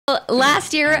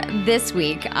Last year, this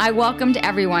week, I welcomed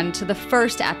everyone to the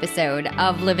first episode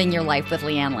of Living Your Life with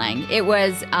Leanne Lang. It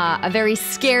was a very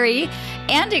scary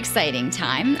and exciting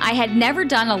time. I had never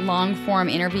done a long-form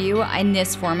interview in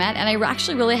this format, and I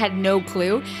actually really had no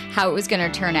clue how it was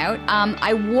going to turn out.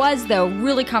 I was, though,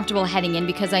 really comfortable heading in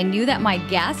because I knew that my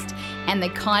guest and the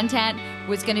content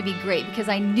was going to be great because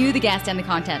I knew the guest and the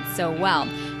content so well.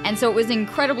 And so it was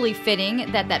incredibly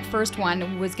fitting that that first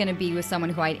one was going to be with someone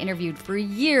who I'd interviewed for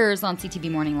years on CTV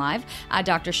Morning Live,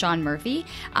 Dr. Sean Murphy.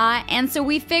 And so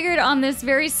we figured on this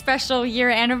very special year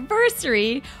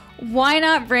anniversary, why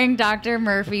not bring Dr.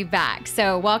 Murphy back?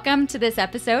 So welcome to this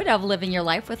episode of Living Your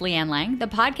Life with Leanne Lang, the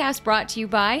podcast brought to you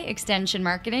by Extension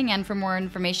Marketing. And for more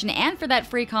information and for that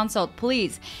free consult,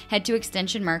 please head to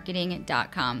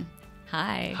extensionmarketing.com.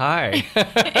 Hi. Hi.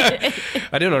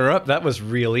 I didn't interrupt. That was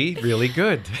really, really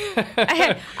good. I've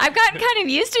gotten kind of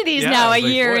used to these now, a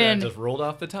year in. That just rolled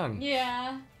off the tongue.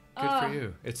 Yeah. Good for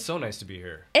you. It's so nice to be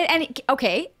here.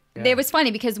 Okay. Yeah. It was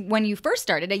funny because when you first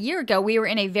started a year ago, we were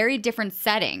in a very different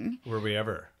setting. Were we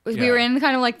ever? We were in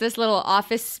kind of like this little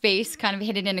office space, kind of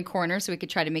hidden in a corner, so we could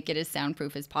try to make it as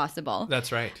soundproof as possible.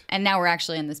 That's right. And now we're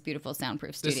actually in this beautiful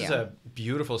soundproof studio. This is a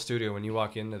beautiful studio. When you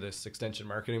walk into this extension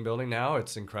marketing building now,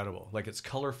 it's incredible. Like, it's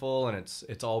colorful and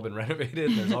it's all been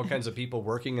renovated. And there's all kinds of people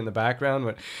working in the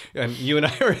background. And you and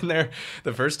I were in there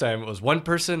the first time. It was one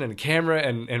person and a camera,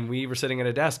 and we were sitting at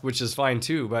a desk, which is fine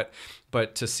too.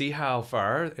 But to see how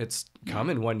far it's come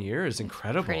in 1 year is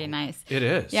incredible. Pretty nice. It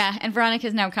is. Yeah, and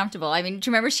Veronica's now comfortable. I mean, do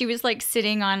you remember she was like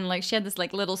sitting on, like, she had this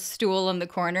like little stool in the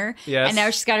corner. Yes. And now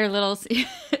she's got her little,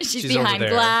 she's behind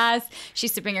glass.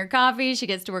 She's sipping her coffee. She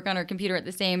gets to work on her computer at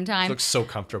the same time. She looks so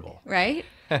comfortable. Right?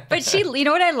 But she, you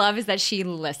know what I love is that she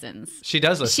listens. She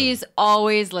does listen. She's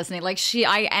always listening. Like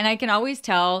I can always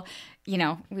tell, you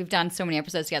know, we've done so many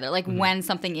episodes together, like when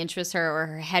something interests her or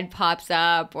her head pops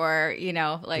up or, you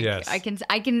know, like yes. I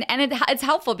can, and it's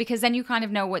helpful because then you kind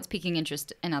of know what's piquing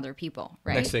interest in other people,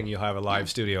 right? Next thing you'll have a live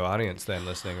studio audience then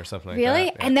listening or something like that. Really?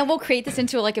 Yeah. And then we'll create this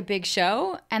into like a big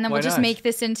show and then Why we'll just not? make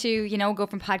this into, you know, go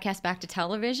from podcast back to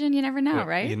television. You never know,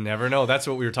 right? You never know. That's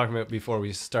what we were talking about before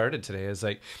we started today, is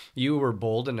like, you were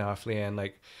bold enough, Leanne,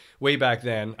 like, way back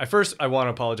then. I want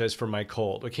to apologize for my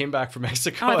cold. I came back from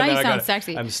Mexico. Oh, I thought and you then sound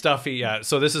sexy. I'm stuffy. Yeah.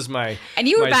 So this is my. And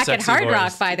you were my back at sexy Hard voice.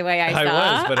 Rock, by the way. I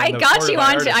saw. was, but I on the got Florida you on.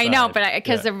 artist I know, side. but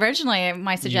because Yeah. originally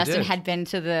my suggestion did. had been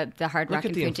to the Hard Rock Look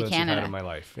in at the Punta influence you've Canada. had in my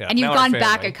life. Yeah. And you've Now gone our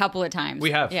back family. a couple of times. We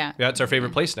have. Yeah. Yeah, it's our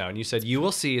favorite place now. And you said you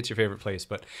will see it's your favorite place,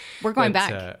 but We're going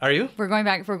back. Are you? We're going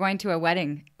back. We're going to a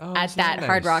wedding at isn't that that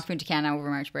Hard nice? Rock Punta Cana over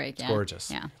March break. Yeah.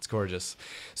 Gorgeous. Yeah. It's gorgeous.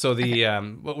 So the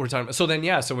what we're talking about. So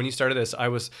then so when you started this, I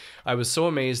was so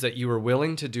amazed that you were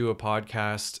willing to do a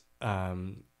podcast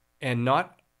and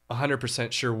not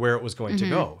 100% sure where it was going to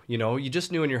go. You know, you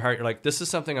just knew in your heart, you're like, this is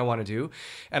something I want to do,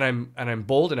 and I'm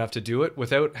bold enough to do it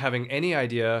without having any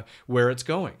idea where it's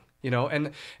going. You know,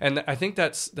 and I think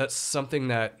that's something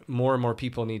that more and more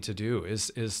people need to do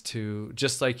is to,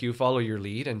 just like you, follow your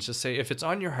lead and just say, if it's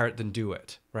on your heart, then do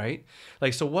it, right?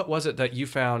 Like, so what was it that you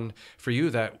found for you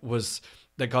that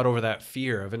got over that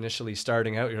fear of initially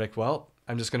starting out? You're like, well,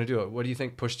 I'm just going to do it. What do you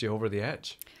think pushed you over the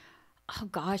edge? Oh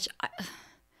gosh,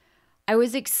 I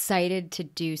was excited to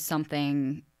do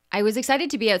something. I was excited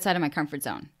to be outside of my comfort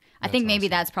zone. I think maybe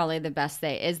that's probably the best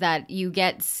thing, is that you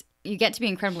get to be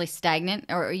incredibly stagnant,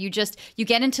 or you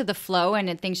get into the flow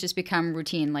and things just become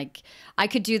routine. Like, I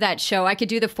could do that show. I could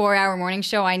do the 4-hour morning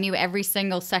show. I knew every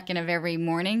single second of every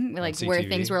morning, like where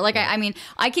things were. Like, I mean,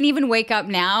 I can even wake up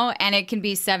now and it can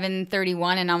be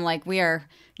 7:31 and I'm like,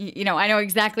 you know, I know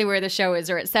exactly where the show is,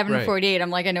 or at 7:48,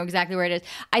 I'm like, I know exactly where it is.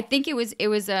 I think it was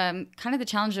kind of the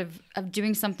challenge of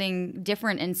doing something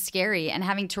different and scary and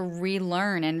having to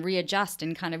relearn and readjust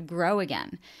and kind of grow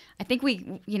again. I think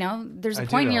there's a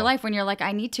point in your life when you're like,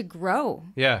 I need to grow.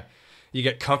 Yeah. You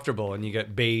get comfortable and you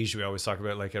get beige. We always talk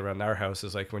about, like, around our house,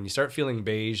 is like, when you start feeling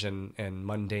beige and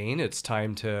mundane, it's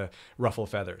time to ruffle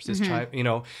feathers. It's time, you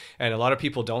know, and a lot of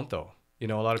people don't, though. You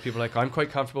know, a lot of people are like, I'm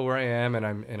quite comfortable where I am and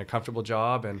I'm in a comfortable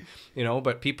job, and, you know,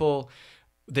 but people,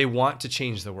 they want to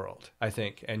change the world, I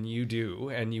think, and you do,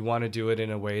 and you want to do it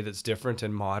in a way that's different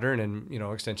and modern, and, you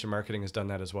know, Extension Marketing has done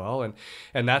that as well,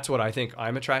 and that's what I think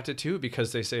I'm attracted to,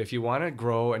 because they say, if you want to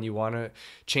grow and you want to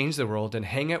change the world, then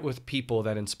hang out with people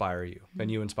that inspire you, and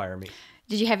you inspire me.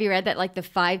 Have you read that, like, the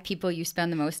 5 people you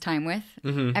spend the most time with?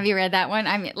 Have you read that one?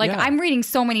 I mean, like, I'm reading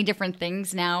so many different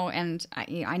things now, and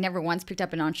I never once picked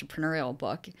up an entrepreneurial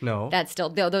book. No.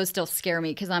 Those still scare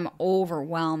me because I'm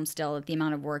overwhelmed still at the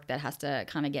amount of work that has to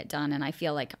kind of get done, and I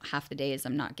feel like half the days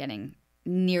I'm not getting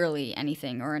nearly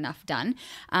anything or enough done,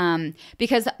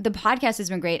 because the podcast has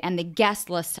been great, and the guest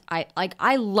list,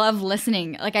 I love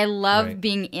listening. Like, I love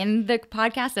being in the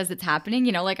podcast as it's happening,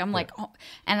 you know, like I'm like, oh,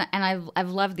 and I've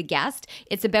loved the guest.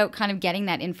 It's about kind of getting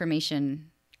that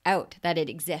information out, that it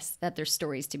exists, that there's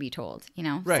stories to be told, you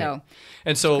know? Right.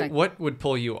 So what would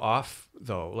pull you off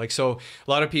though? Like, so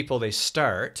a lot of people, they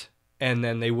start and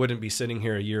then they wouldn't be sitting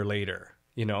here a year later.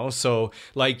 You know, so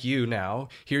like you now,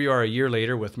 here you are a year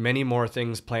later with many more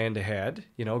things planned ahead,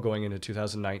 you know, going into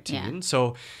 2019. Yeah.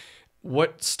 So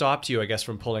what stopped you, I guess,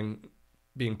 from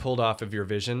being pulled off of your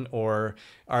vision? Or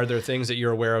are there things that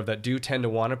you're aware of that do tend to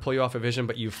want to pull you off a vision,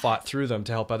 but you fought through them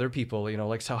to help other people, you know,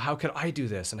 like, so how could I do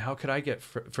this? And how could I get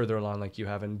further along like you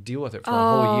have and deal with it for a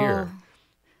whole year?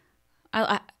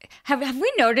 Have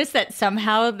we noticed that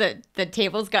somehow the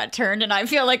tables got turned and I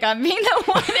feel like I'm being the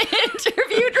one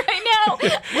interviewed right now?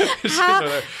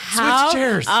 Switch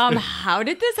chairs. How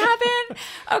did this happen?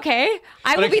 Okay,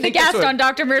 I will be the guest on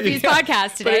Dr. Murphy's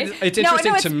podcast today. It's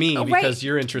interesting to me because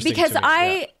you're interesting because to me.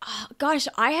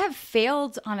 I have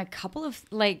failed on a couple of,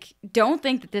 like, don't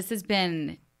think that this has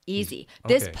been easy.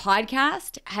 This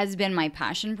podcast has been my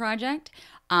passion project,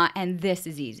 and this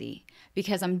is easy.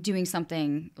 Because I'm doing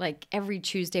something like every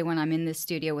Tuesday when I'm in this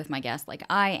studio with my guests, like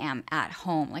I am at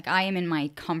home, like I am in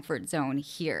my comfort zone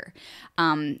here.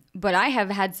 But I have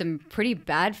had some pretty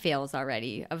bad fails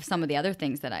already of some of the other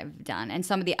things that I've done and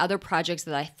some of the other projects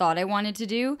that I thought I wanted to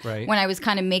do when I was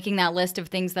kind of making that list of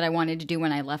things that I wanted to do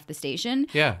when I left the station.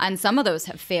 Yeah. And some of those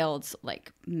have failed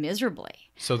like miserably.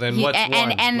 So then what's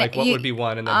one? Like what would be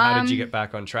one? And then how did you get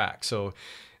back on track?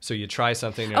 So you try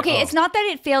something. Okay, it's not that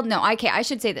it failed. No, okay, I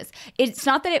should say this. It's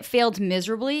not that it failed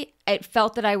miserably. It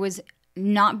felt that I was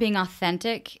not being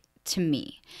authentic to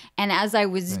me. And as I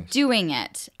was doing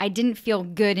it, I didn't feel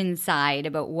good inside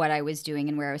about what I was doing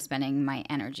and where I was spending my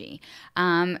energy.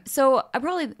 So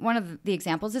probably one of the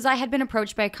examples is I had been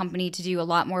approached by a company to do a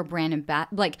lot more brand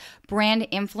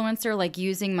influencer, like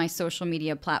using my social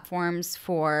media platforms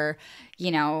for, you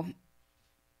know,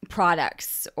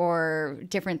 products or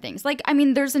different things. Like, I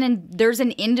mean, there's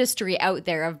an industry out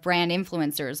there of brand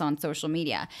influencers on social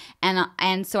media.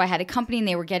 And so I had a company and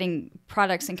they were getting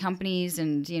products and companies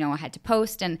and, you know, I had to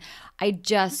post and I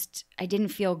didn't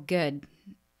feel good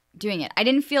doing it. I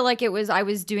didn't feel like I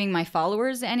was doing my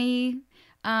followers any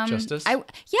justice? I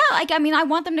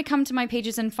want them to come to my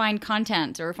pages and find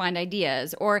content or find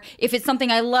ideas. Or if it's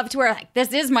something I love to wear, like,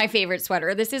 this is my favorite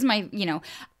sweater. This is my, you know,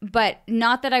 but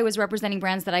not that I was representing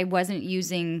brands that I wasn't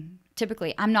using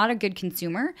typically. I'm not a good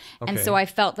consumer. Okay. And so I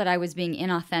felt that I was being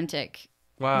inauthentic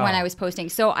when I was posting.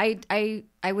 So I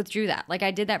withdrew that. Like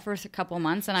I did that for a couple of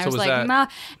months and I was like, nah.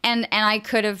 And I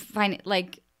could have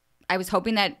I was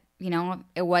hoping that, you know,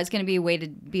 it was going to be a way to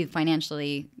be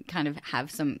financially kind of have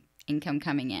some income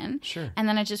coming in. Sure. And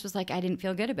then I just was like, I didn't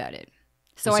feel good about it.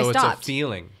 So I stopped. It's a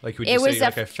feeling. Like, would you say,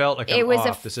 like, I felt like I'm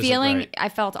off. This isn't right. I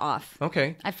felt off.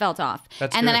 Okay. I felt off.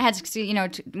 That's and good. Then I had to, you know,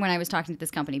 when I was talking to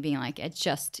this company, being like,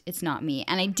 it's not me.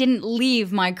 And I didn't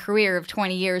leave my career of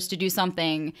 20 years to do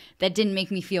something that didn't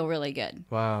make me feel really good.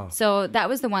 Wow. So that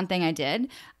was the one thing I did.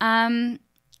 And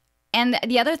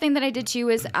the other thing that I did too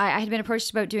is I had been approached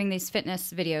about doing these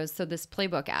fitness videos, so this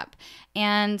Playbook app,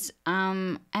 and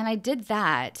I did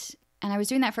that, and I was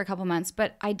doing that for a couple months,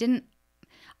 but I didn't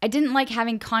like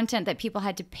having content that people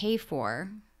had to pay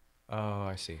for. Oh,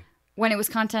 I see. When it was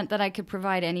content that I could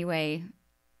provide anyway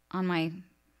on my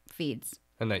feeds.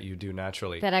 And that you do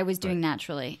naturally. That I was doing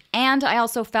naturally. And I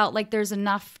also felt like there's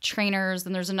enough trainers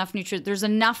and there's enough there's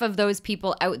enough of those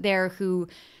people out there who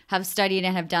have studied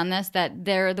and have done this, that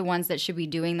they're the ones that should be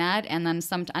doing that. And then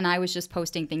and I was just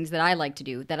posting things that I like to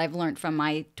do, that I've learned from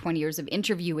my 20 years of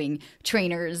interviewing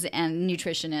trainers and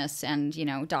nutritionists and, you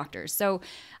know, doctors. So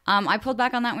I pulled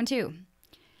back on that one too.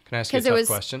 Can I ask you a tough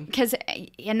question?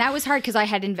 And that was hard because I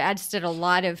had invested a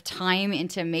lot of time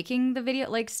into making the video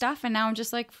like stuff. And now I'm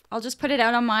just like, I'll just put it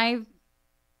out on my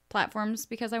platforms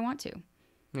because I want to.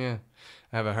 Yeah.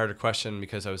 I have a harder question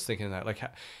because I was thinking that, like,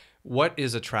 what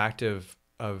is attractive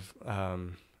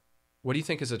what do you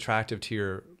think is attractive to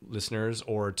your listeners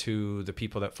or to the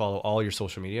people that follow all your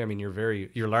social media? I mean,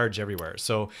 you're large everywhere.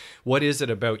 So what is it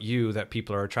about you that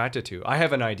people are attracted to? I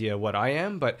have an idea what I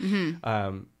am, but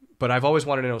I've always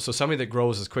wanted to know. So somebody that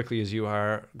grows as quickly as you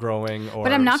are growing,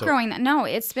 but I'm not growing that. No,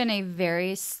 it's been a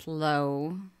very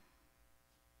slow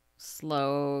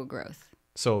growth.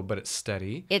 So, but it's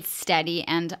steady. It's steady,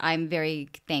 and I'm very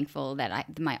thankful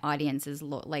that my audience is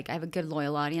I have a good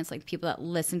loyal audience. Like people that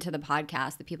listen to the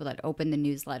podcast, the people that open the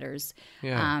newsletters.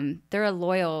 Yeah. They're a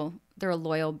loyal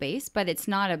base, but it's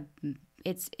not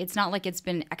like it's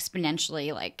been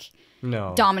exponentially like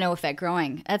No. domino effect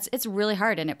growing. It's really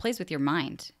hard, and it plays with your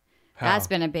mind. How? That's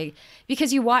been a big,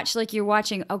 because you watch, like you're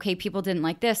watching, okay, people didn't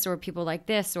like this, or people like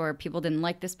this, or people didn't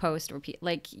like this post, or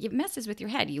like it messes with your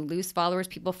head. You lose followers.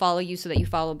 People follow you so that you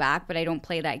follow back, but I don't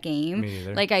play that game. Me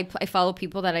either. Like I follow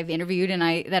people that I've interviewed and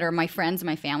that are my friends and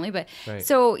my family. But Right.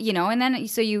 so, and then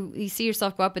so you see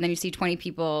yourself go up, and then you see 20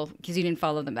 people because you didn't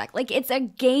follow them back. Like it's a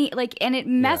game, like, and it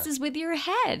messes with your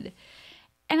head.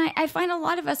 And I find a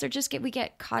lot of us we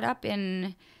get caught up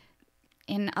in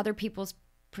other people's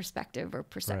perspective or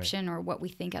perception, or what we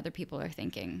think other people are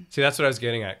thinking. See, that's what I was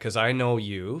getting at, because I know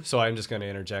you, so I'm just going to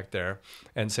interject there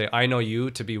and say I know you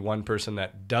to be one person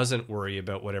that doesn't worry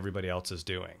about what everybody else is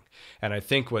doing. And I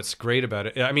think what's great about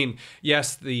it, I mean,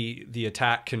 yes, the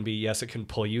attack can be, yes, it can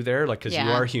pull you there, like, because you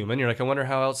are human. You're like, I wonder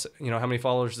how else, how many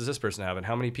followers does this person have, and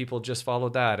how many people just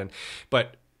followed that,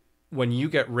 but when you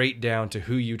get right down to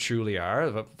who you truly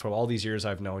are, for all these years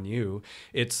I've known you,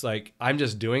 it's like, I'm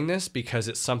just doing this because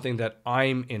it's something that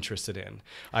I'm interested in.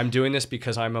 I'm doing this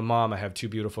because I'm a mom. I have 2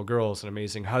 beautiful girls, an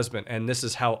amazing husband, and this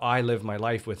is how I live my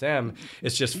life with them.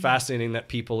 It's just fascinating that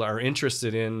people are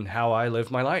interested in how I live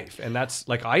my life. And that's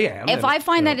like, I am. If I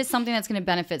find that it's something that's going to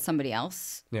benefit somebody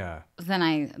else, then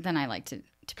I like to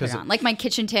put it on. Like my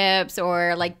kitchen tips,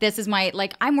 or like this is my,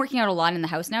 like I'm working out a lot in the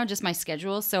house now, just my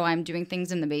schedule. So I'm doing things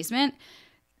in the basement.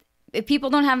 If people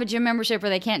don't have a gym membership or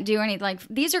they can't do any, like,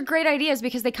 these are great ideas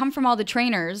because they come from all the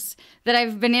trainers that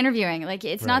I've been interviewing. Like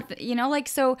it's not, like,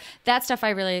 so that stuff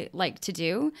I really like to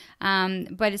do.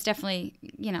 But it's definitely,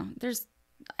 there's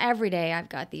every day I've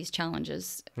got these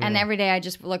challenges, and every day I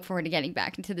just look forward to getting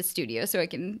back into the studio so I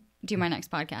can do my next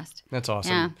podcast. That's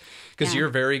awesome. Because you're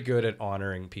very good at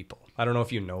honoring people. I don't know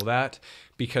if you know that,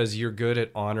 because you're good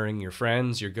at honoring your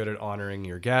friends. You're good at honoring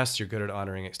your guests. You're good at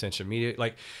honoring Extension Media.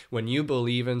 Like when you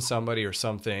believe in somebody or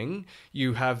something,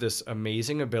 you have this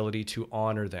amazing ability to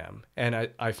honor them. And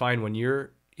I find when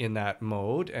you're in that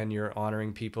mode and you're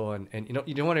honoring people, and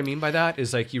you know what I mean by that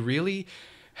is, like, you really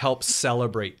help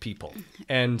celebrate people.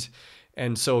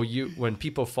 And so when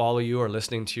people follow you or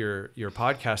listening to your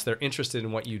podcast, they're interested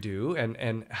in what you do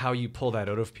and how you pull that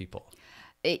out of people.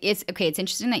 It's okay. It's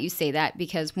interesting that you say that,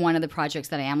 because one of the projects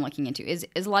that I am looking into is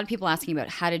a lot of people asking about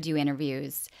how to do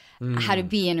interviews, how to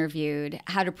be interviewed,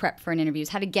 how to prep for an interview,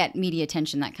 how to get media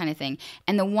attention, that kind of thing.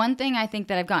 And the one thing I think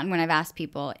that I've gotten when I've asked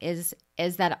people is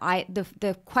that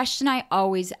the question I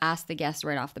always ask the guests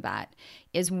right off the bat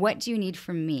is, what do you need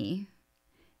from me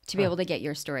to be able to get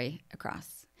your story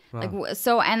across? Wow. Like,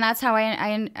 so, and that's how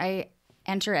I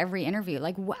enter every interview.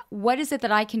 Like, what is it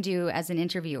that I can do as an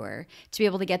interviewer to be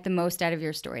able to get the most out of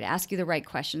your story, to ask you the right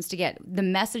questions, to get the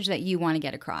message that you want to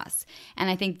get across? And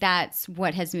I think that's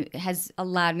what has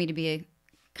allowed me to be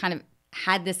kind of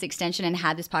had this extension and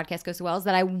had this podcast go so well, is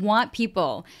that I want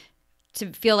people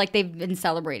to feel like they've been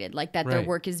celebrated, like that their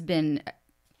work has been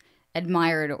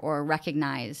admired or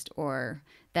recognized, or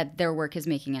that their work is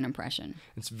making an impression.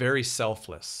 It's very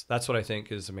selfless. That's what I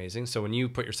think is amazing. So when you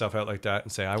put yourself out like that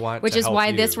and say, I want Which to is help why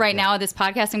you, this now, this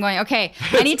podcast, I'm going, okay,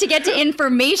 I need to get to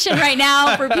information right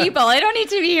now for people. I don't need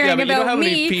to be hearing but about you know how me.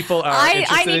 Many people are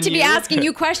I need in to be you? asking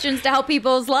you questions to help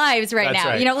people's lives right That's now.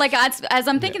 right. Like as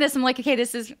I'm thinking this, I'm like, okay,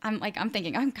 I'm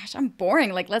thinking, oh gosh, I'm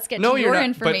boring. Like, let's get to your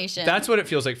information. But that's what it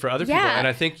feels like for other people. And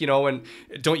I think,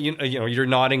 you're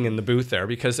nodding in the booth there,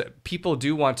 because people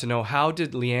do want to know, how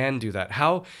did Leanne do that?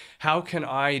 How can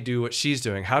I do what she's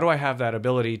doing? How do I have that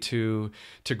ability to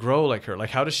grow like her? Like,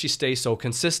 how does she stay so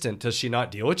consistent? Does she not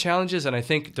deal with challenges? And I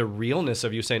think the realness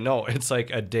of you saying, no, it's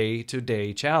like a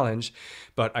day-to-day challenge,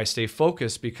 but I stay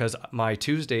focused because my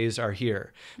Tuesdays are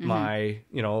here. Mm-hmm. My,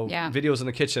 videos in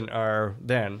the kitchen are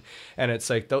then. And it's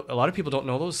like, a lot of people don't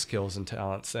know those skills and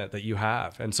talents that you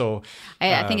have. And so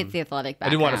I think it's the athletic background.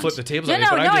 I didn't want to flip the tables on you,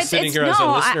 but I'm just sitting here as a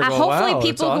listener going, hopefully wow,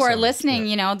 people awesome. who are listening,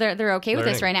 they're okay with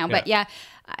this right now.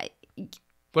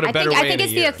 But I think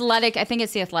it's the athletic. I think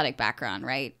it's the athletic background,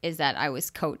 right? Is that I was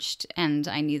coached and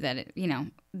I knew that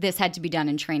this had to be done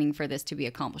in training for this to be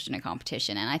accomplished in a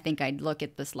competition. And I think I'd look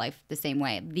at this life the same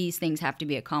way. These things have to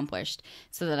be accomplished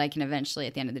so that I can eventually,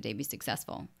 at the end of the day, be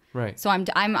successful. Right. So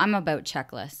I'm about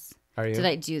checklists. Are you? Did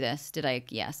I do this? Did I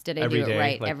every do day, it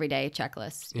right? like, every day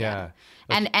checklist. Yeah.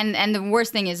 And the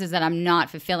worst thing is that I'm not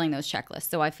fulfilling those checklists.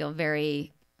 So I feel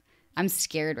I'm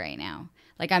scared right now.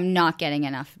 Like, I'm not getting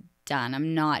enough done.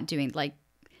 I'm not doing,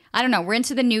 I don't know. We're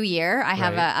into the new year. I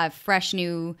have a fresh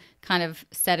new kind of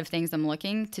set of things I'm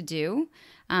looking to do.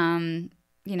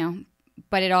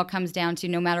 But it all comes down to,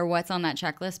 no matter what's on that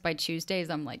checklist, by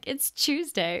Tuesdays, I'm like, it's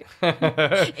Tuesday.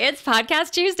 It's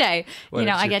podcast Tuesday.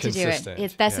 I get to do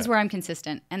it. This is where I'm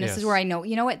consistent. And this is where I know,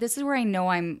 this is where I know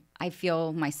I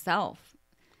feel myself.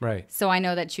 Right. So I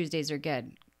know that Tuesdays are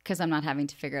good. because I'm not having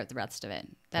to figure out the rest of it.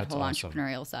 That That's whole awesome.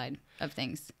 entrepreneurial side of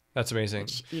things, That's amazing.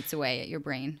 which eats away at your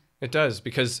brain. It does,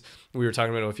 because we were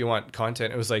talking about if you want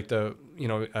content, it was like a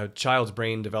child's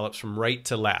brain develops from right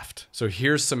to left. So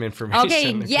here's some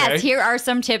information. Okay, yes, here are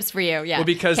some tips for you. Yeah. Well,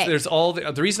 because okay. there's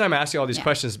the reason I'm asking all these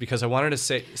questions is because I wanted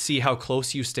to see how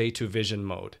close you stay to vision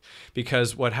mode.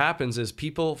 Because what happens is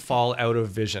people fall out of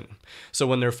vision. So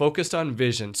when they're focused on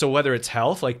vision, so whether it's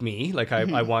health, like me, like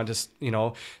I want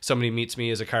to, somebody meets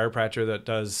me as a chiropractor that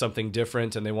does something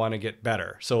different and they want to get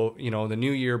better. So, the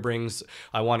new year brings,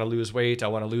 I want to lose weight, I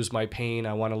want to lose my pain,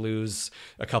 I want to lose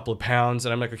a couple of pounds.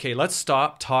 And I'm like, okay, let's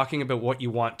stop talking about what you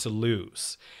want to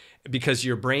lose, because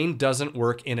your brain doesn't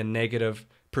work in a negative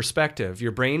perspective.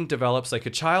 Your brain develops like a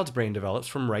child's brain develops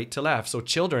from right to left. So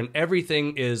children,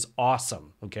 everything is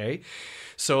awesome. Okay.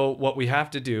 So what we have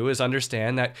to do is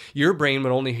understand that your brain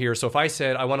would only hear. So if I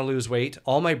said, I want to lose weight,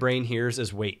 all my brain hears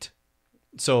is weight.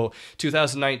 So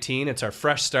 2019, it's our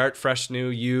fresh start, fresh new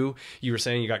you. You were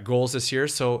saying you got goals this year.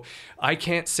 So I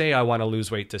can't say I want to lose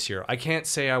weight this year. I can't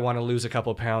say I want to lose a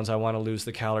couple of pounds. I want to lose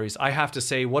the calories. I have to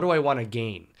say, what do I want to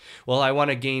gain? Well, I want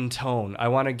to gain tone. I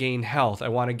want to gain health. I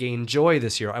want to gain joy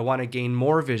this year. I want to gain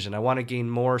more vision. I want to gain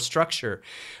more structure.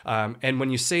 And when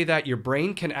you say that, your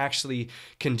brain can actually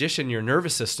condition your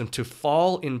nervous system to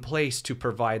fall in place to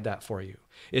provide that for you.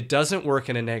 It doesn't work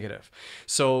in a negative.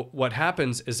 So what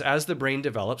happens is as the brain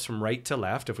develops from right to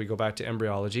left, if we go back to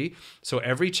embryology, so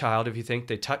every child, if you think,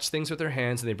 they touch things with their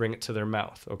hands and they bring it to their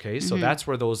mouth. Okay. So that's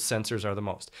where those sensors are the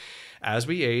most. As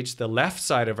we age, the left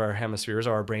side of our hemispheres,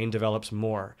 our brain develops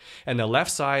more. And the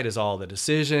left side is all the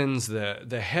decisions,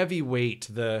 the heavy weight,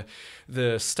 the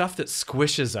stuff that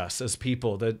squishes us as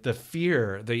people, the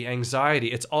fear, the anxiety.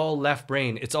 It's all left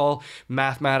brain. It's all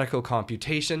mathematical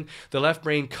computation. The left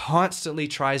brain constantly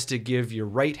tries to give your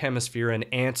right hemisphere an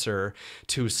answer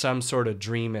to some sort of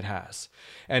dream it has.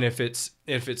 And if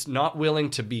it's not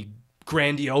willing to be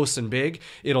grandiose and big,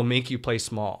 it'll make you play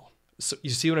small. So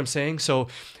you see what I'm saying? So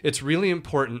it's really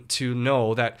important to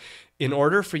know that in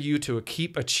order for you to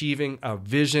keep achieving a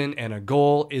vision and a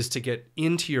goal is to get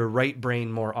into your right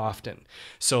brain more often.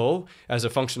 So as a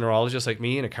functional neurologist like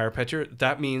me and a chiropractor,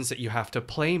 that means that you have to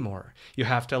play more. You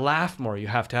have to laugh more. You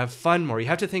have to have fun more. You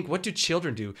have to think, what do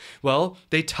children do? Well,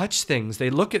 they touch things.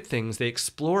 They look at things. They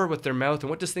explore with their mouth. And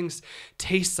what does things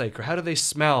taste like? Or how do they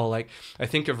smell? Like I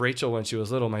think of Rachel when she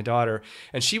was little, my daughter,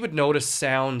 and she would notice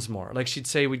sounds more. Like she'd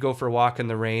say, we'd go for a walk in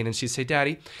the rain and she'd say,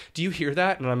 Daddy, do you hear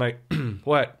that? And I'm like,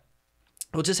 what?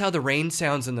 Well, just how the rain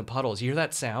sounds in the puddles. You hear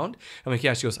that sound? I'm like,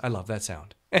 yeah. She goes, I love that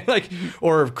sound. And like,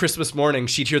 or Christmas morning,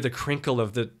 she'd hear the crinkle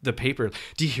of the paper.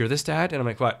 Do you hear this, Dad? And I'm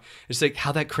like, what? It's like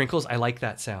how that crinkles. I like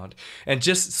that sound. And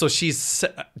so she's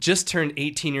just turned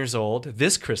 18 years old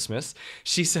this Christmas.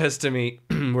 She says to me,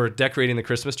 we're decorating the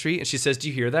Christmas tree. And she says, do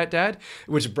you hear that, Dad?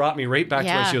 Which brought me right back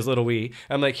to when she was little wee.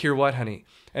 I'm like, hear what, honey?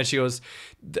 And she goes,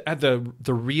 the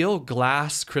real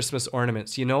glass Christmas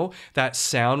ornaments, that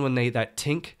sound when that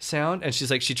tink sound? And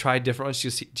she's like, she tried different ones. She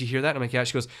goes, do you hear that? And I'm like, yeah.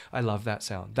 She goes, I love that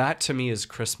sound. That to me is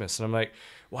Christmas. And I'm like,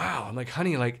 wow. I'm like,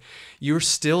 honey, like you're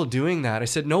still doing that. I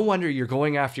said, no wonder you're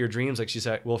going after your dreams. Like she's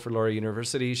at Wilfrid Laurier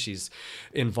University. She's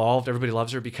involved. Everybody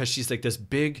loves her because she's like this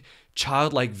big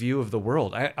childlike view of the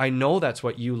world. I know that's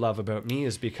what you love about me,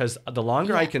 is because the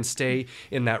longer I can stay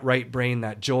in that right brain,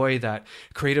 that joy, that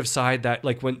creative side, that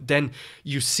like then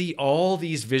you see all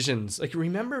these visions. Like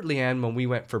remember, Leanne, when we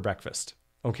went for breakfast?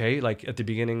 Okay, like at the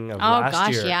beginning of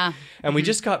last year. Yeah. And we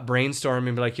just got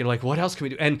brainstorming, like, what else can we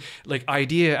do? And like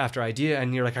idea after idea,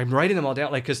 and you're like, I'm writing them all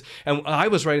down, and I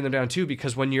was writing them down too,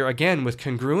 because when you're again with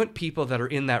congruent people that are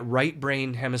in that right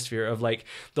brain hemisphere of like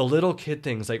the little kid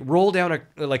things, like roll down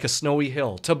a snowy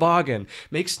hill, toboggan,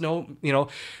 make snow,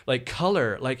 like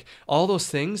color, like all those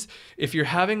things. If you're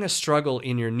having a struggle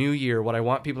in your new year, what I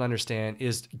want people to understand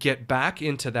is get back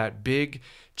into that big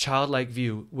childlike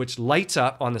view, which lights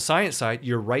up on the science side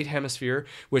your right hemisphere,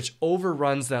 which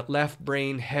overruns that left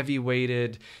brain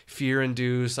heavy-weighted,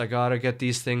 fear-induced, I gotta get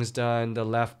these things done, the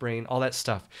left brain, all that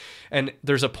stuff. And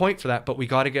there's a point for that, but we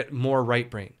got to get more right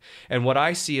brain. And what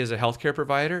I see as a healthcare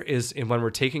provider is when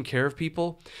we're taking care of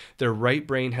people, their right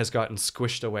brain has gotten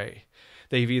squished away.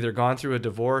 They've either gone through a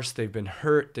divorce, they've been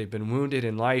hurt, they've been wounded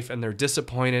in life, and they're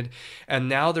disappointed. And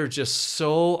now they're just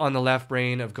so on the left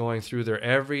brain of going through their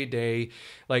everyday,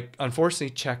 like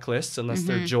unfortunately checklists, unless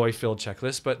they're joy-filled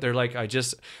checklists, but they're like,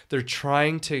 they're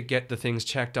trying to get the things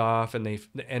checked off,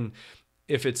 and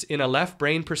if it's in a left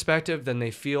brain perspective, then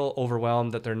they feel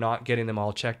overwhelmed that they're not getting them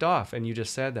all checked off. And you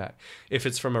just said that. If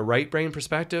it's from a right brain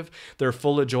perspective, they're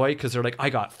full of joy because they're like, I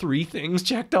got 3 things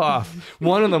checked off.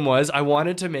 One of them was I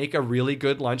wanted to make a really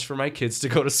good lunch for my kids to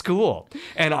go to school.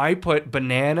 And I put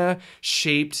banana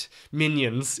shaped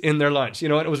Minions in their lunch,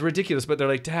 and it was ridiculous, but they're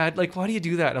like, Dad, like, why do you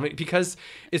do that? I mean, because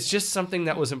it's just something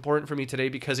that was important for me today,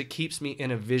 because it keeps me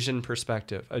in a vision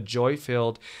perspective, a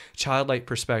joy-filled, childlike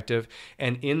perspective.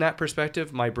 And in that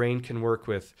perspective, my brain can work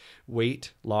with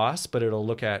weight loss, but it'll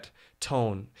look at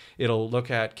tone. It'll look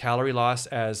at calorie loss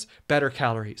as better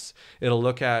calories. It'll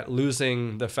look at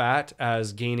losing the fat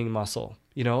as gaining muscle.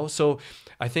 So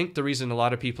I think the reason a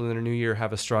lot of people in the new year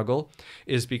have a struggle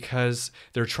is because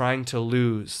they're trying to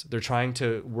lose. They're trying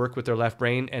to work with their left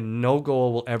brain, and no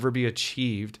goal will ever be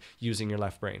achieved using your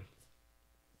left brain.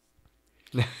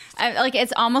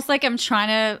 It's almost like I'm trying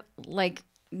to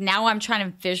now I'm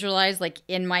trying to visualize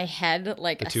in my head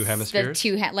the 2 hemispheres.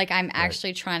 I'm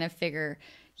actually trying to figure,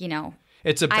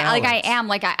 It's a balance. I am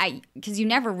because you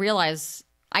never realize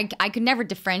I could never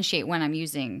differentiate when I'm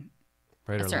using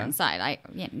right a certain left side.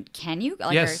 Can you?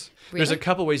 Yes. Really? There's a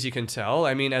couple ways you can tell.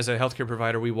 I mean, as a healthcare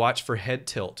provider, we watch for head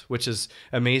tilt, which is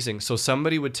amazing. So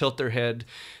somebody would tilt their head.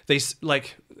 The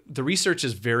research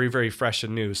is very, very fresh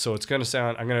and new. So it's going to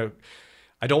sound,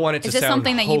 I don't want it to sound Is this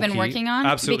something that you've been working on?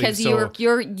 Absolutely. Because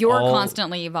you're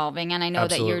constantly evolving, and I know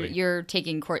that you're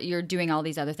you're doing all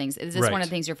these other things. Is this one of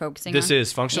the things you're focusing on? This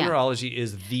is functional neurology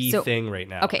is the thing right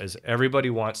now. Okay. Is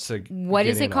everybody wants to. What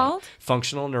is it called?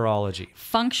 Functional neurology.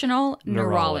 Functional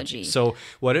neurology. So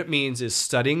what it means is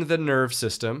studying the nerve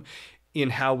system in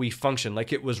how we function.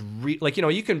 Like it was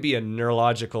you can be a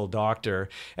neurological doctor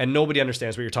and nobody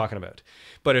understands what you're talking about.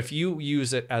 But if you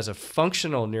use it as a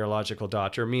functional neurological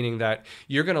doctor, meaning that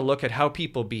you're going to look at how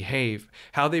people behave,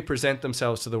 how they present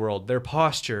themselves to the world, their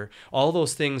posture, all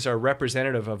those things are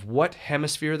representative of what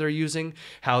hemisphere they're using,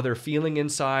 how they're feeling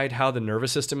inside, how the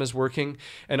nervous system is working,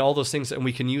 and all those things. And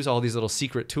we can use all these little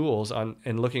secret tools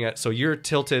and looking at, so you're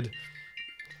tilted.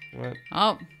 What?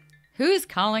 Oh. Who's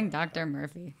calling Dr.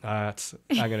 Murphy? I'm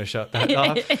going to shut that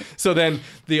off. So then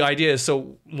the idea is,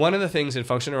 so one of the things in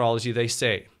functional neurology they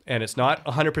say, and it's not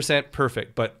 100%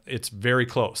 perfect, but it's very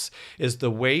close, is the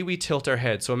way we tilt our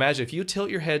head. So imagine if you tilt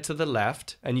your head to the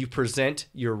left and you present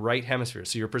your right hemisphere.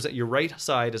 So your right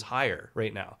side is higher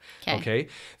right now. Okay.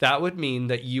 That would mean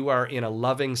that you are in a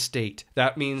loving state.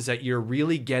 That means that you're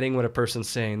really getting what a person's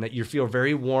saying, that you feel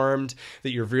very warmed,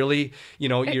 that you're really,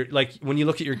 you're like, when you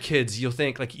look at your kids, you'll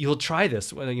think like, you'll try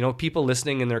this. People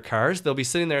listening in their cars, they'll be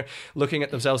sitting there looking at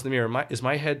themselves in the mirror. Is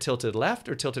my head tilted left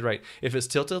or tilted right? If it's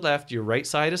tilted left, your right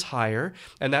side is higher,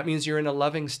 and that means you're in a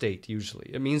loving state.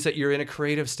 Usually it means that you're in a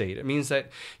creative state. It means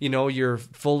that you're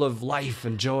full of life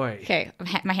and joy. Okay,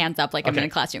 my hands up like I'm in a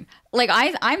classroom.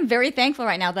 I'm very thankful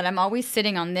right now that I'm always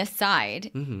sitting on this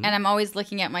side, and I'm always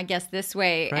looking at my guests this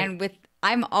way, and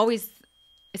I'm always,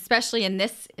 especially in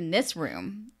this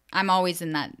room, I'm always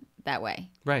in that way.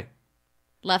 Right.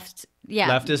 Left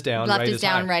is down, left right is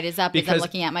down, right is up, because I'm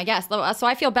looking at my guests. So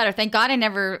I feel better. Thank God I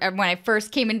never, when I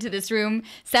first came into this room,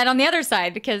 sat on the other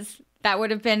side, because that would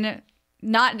have been a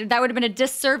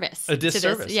disservice. A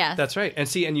disservice. To this. Yeah. That's right.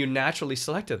 And you naturally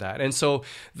selected that. And so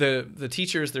the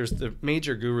teachers, there's the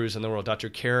major gurus in the world. Dr.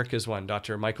 Carrick is one.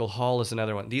 Dr. Michael Hall is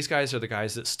another one. These guys are the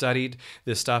guys that studied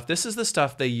this stuff. This is the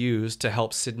stuff they used to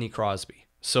help Sidney Crosby.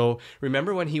 So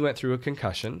remember when he went through a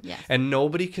concussion and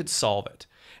nobody could solve it.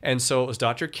 And so it was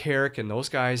Dr. Carrick and those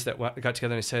guys that got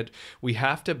together and they said, we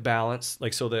have to balance,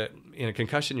 so that in a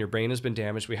concussion, your brain has been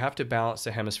damaged. We have to balance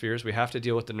the hemispheres. We have to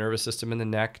deal with the nervous system in the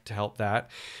neck to help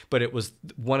that. But it was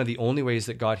one of the only ways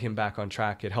that got him back on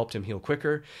track. It helped him heal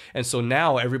quicker. And so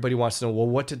now everybody wants to know, well,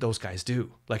 what did those guys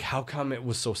do? How come it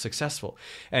was so successful?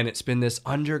 And it's been this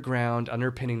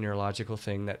underpinning neurological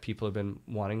thing that people have been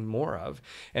wanting more of.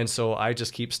 And so I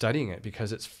just keep studying it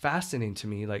because it's fascinating to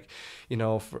me.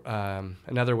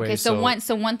 Another way. Okay,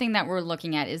 so one thing that we're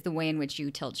looking at is the way in which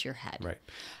you tilt your head. Right.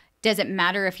 Does it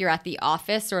matter if you're at the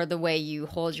office or the way you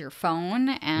hold your phone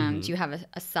and you have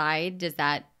a side? Does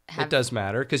that have... It does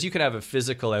matter, because you can have a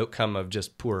physical outcome of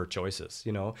just poor choices.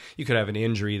 You could have an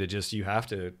injury that just you have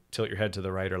to tilt your head to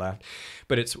the right or left.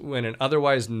 But it's when an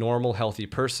otherwise normal, healthy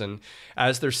person,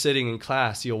 as they're sitting in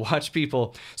class, you'll watch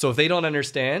people. So if they don't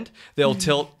understand, they'll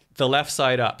tilt the left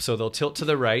side up. So they'll tilt to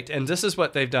the right. And this is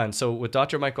what they've done. So with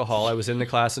Dr. Michael Hall, I was in the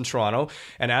class in Toronto.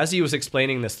 And as he was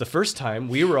explaining this the first time,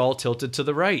 we were all tilted to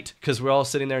the right because we're all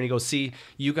sitting there and he goes, see,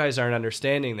 you guys aren't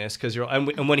understanding this because you're,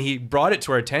 and when he brought it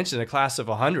to our attention, a class of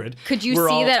 100. Could you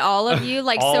see that all of you,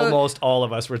 like, almost all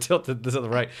of us were tilted to the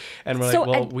right. And we're like,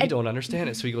 well, we don't understand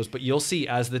it. So he goes, but you'll see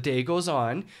as the day goes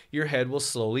on, your head will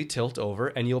slowly tilt over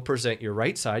and you'll present your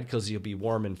right side because you'll be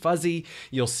warm and fuzzy.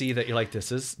 You'll see that you're like,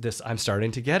 I'm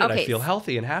starting to get it. Okay. I feel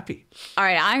healthy and happy. All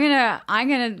right, I'm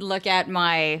gonna look at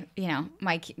my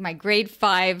my grade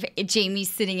 5 Jamie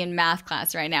sitting in math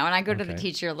class right now, and I go to the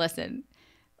teacher. Listen,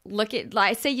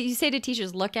 you say to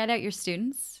teachers, look at your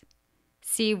students,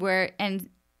 see where and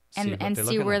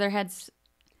see where their heads,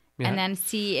 and then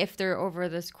see if they're over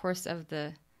this course of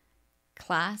the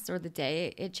class or the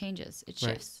day, it changes, it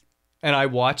shifts. Right. And I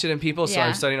watch it in people, so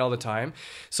I'm studying all the time.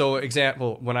 So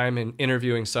example, when I'm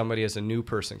interviewing somebody as a new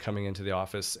person coming into the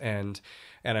office and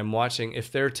I'm watching,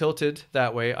 if they're tilted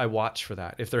that way, I watch for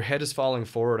that. If their head is falling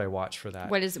forward, I watch for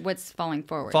that. What's falling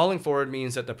forward? Falling forward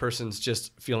means that the person's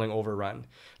just feeling overrun.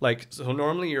 Like, so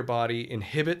normally your body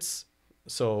inhibits,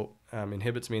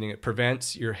 inhibits meaning it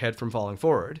prevents your head from falling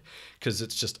forward because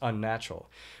it's just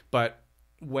unnatural. But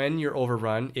when you're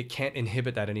overrun, it can't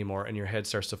inhibit that anymore and your head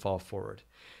starts to fall forward.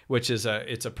 Which is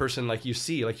it's a person like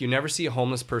you never see a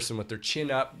homeless person with their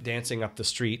chin up dancing up the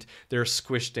street. They're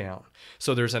squished down.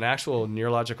 So there's an actual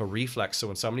neurological reflex. So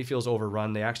when somebody feels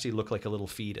overrun, they actually look like a little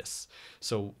fetus.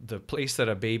 So the place that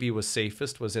a baby was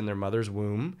safest was in their mother's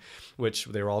womb, which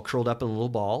they were all curled up in a little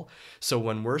ball. So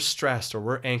when we're stressed or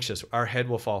we're anxious, our head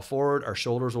will fall forward, our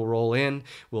shoulders will roll in,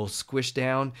 we'll squish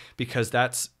down because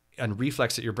that's and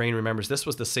reflex that your brain remembers. This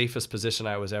was the safest position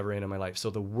I was ever in my life.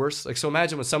 So the worst, so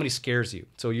imagine when somebody scares you.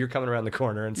 So you're coming around the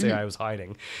corner and say I was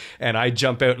hiding and I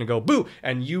jump out and go, boo.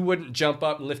 And you wouldn't jump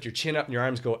up and lift your chin up and your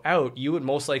arms go out. You would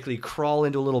most likely crawl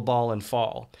into a little ball and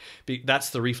fall.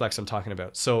 That's the reflex I'm talking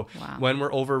about. So when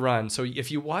we're overrun, so if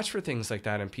you watch for things like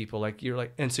that in people,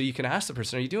 and so you can ask the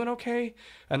person, are you doing okay?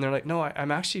 And they're like, no,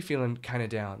 I'm actually feeling kind of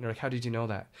down. And they're like, how did you know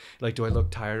that? Like, do I look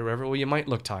tired or whatever? Well, you might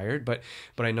look tired, but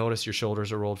I notice your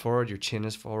shoulders are rolled forward, your chin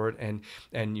is forward,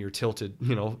 and you're tilted,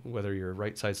 whether your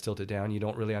right side's tilted down, you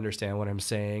don't really understand what I'm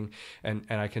saying. And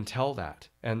I can tell that.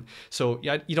 And so,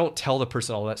 you don't tell the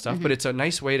person all that stuff, but it's a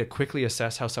nice way to quickly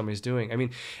assess how somebody's doing. I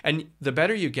mean, and the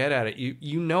better you get at it,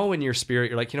 you know in your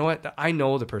spirit, you're like, you know what? I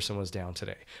know the person was down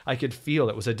today. I could feel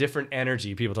it was a different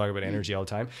energy. People talk about energy all the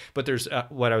time, but there's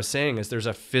what I was saying is there's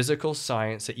a physical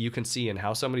science that you can see in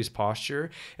how somebody's posture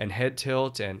and head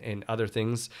tilt and other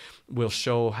things will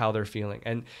show how they're feeling.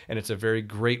 And it's a very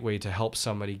great way to help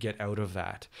somebody get out of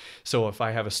that. So if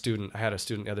I had a student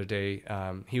the other day,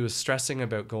 he was stressing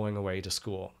about going away to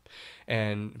school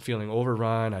and feeling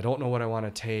overrun. I don't know what I want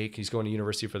to take. He's going to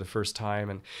university for the first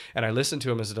time. And I listened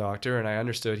to him as a doctor and I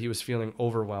understood he was feeling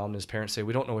overwhelmed. His parents say,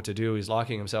 we don't know what to do. He's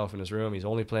locking himself in his room. He's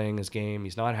only playing his game.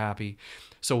 He's not happy.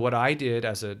 So what I did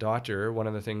as a doctor, one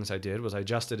of the things I did was I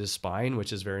adjusted his spine,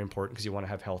 which is very important because you want to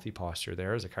have healthy posture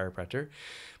there as a chiropractor.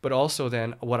 But also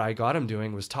then what I got him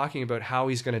doing was talking about how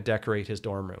he's going to decorate his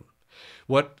dorm room.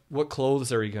 What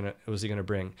clothes was he gonna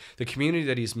bring? The community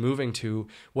that he's moving to,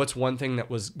 what's one thing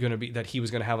that he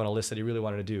was gonna have on a list that he really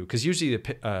wanted to do? Because usually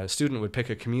the student would pick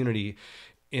a community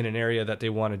in an area that they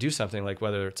want to do something, like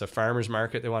whether it's a farmer's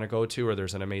market they want to go to, or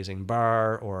there's an amazing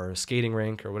bar or a skating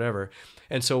rink or whatever.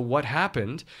 And so what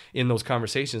happened in those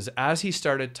conversations, as he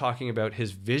started talking about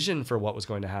his vision for what was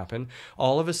going to happen,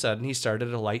 all of a sudden he started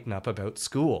to lighten up about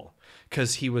school.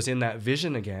 Because he was in that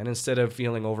vision again, instead of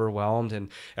feeling overwhelmed and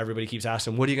everybody keeps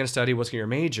asking, what are you going to study? What's your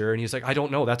major? And he's like, I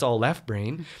don't know. That's all left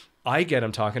brain. I get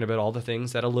him talking about all the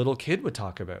things that a little kid would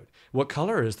talk about. What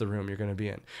color is the room you're going to be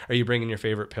in? Are you bringing your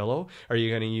favorite pillow? Are you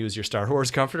going to use your Star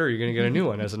Wars comforter? Or are you going to get a new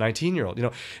one as a 19-year-old?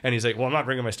 And he's like, well, I'm not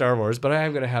bringing my Star Wars, but I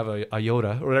am going to have a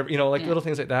Yoda or whatever, little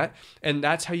things like that. And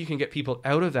that's how you can get people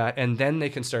out of that. And then they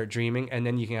can start dreaming and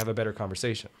then you can have a better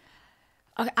conversation.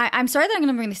 I'm sorry that I'm going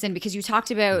to bring this in because you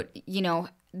talked about,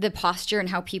 the posture and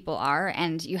how people are,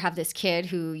 and you have this kid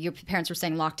who your parents were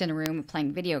saying locked in a room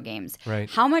playing video games. Right.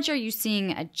 How much are you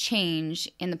seeing a change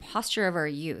in the posture of our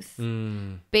youth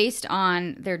based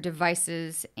on their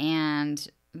devices and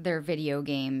their video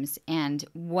games? And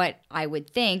what I would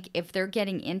think, if they're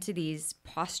getting into these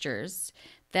postures,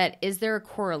 that is there a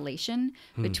correlation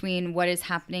between what is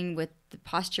happening with the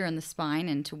posture and the spine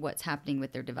and to what's happening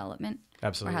with their development?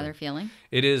 Absolutely. Or how they're feeling?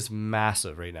 It is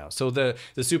massive right now. So the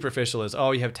superficial is,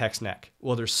 you have text neck.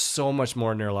 Well, there's so much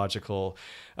more neurological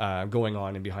going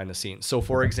on in behind the scenes. So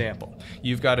for example,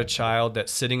 you've got a child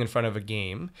that's sitting in front of a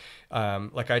game.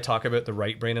 Like I talk about the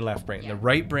right brain and left brain. Yeah. The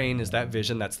right brain is that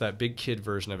vision. That's that big kid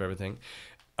version of everything.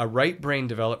 a right brain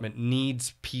development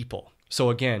needs people. So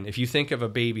again, if you think of a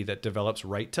baby that develops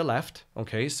right to left,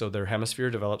 okay, so their hemisphere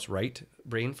develops right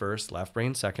brain first, left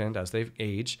brain second as they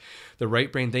age. The right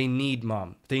brain, they need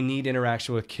mom. They need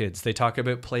interaction with kids. They talk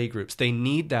about play groups. They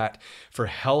need that for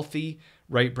healthy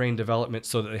right brain development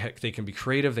so that they can be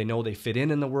creative. They know they fit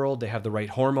in the world. They have the right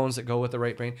hormones that go with the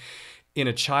right brain. In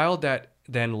a child that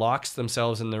then locks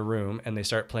themselves in their room and they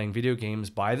start playing video games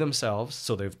by themselves,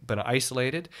 so they've been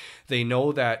isolated, they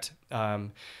know that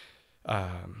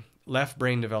left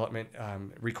brain development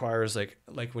requires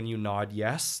like when you nod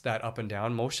yes, that up and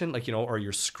down motion, like, you know, or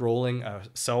you're scrolling a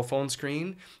cell phone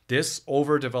screen, this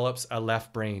overdevelops a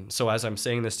left brain. So as I'm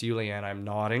saying this to you, Leanne, I'm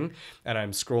nodding and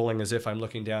I'm scrolling as if I'm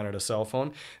looking down at a cell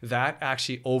phone. That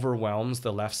actually overwhelms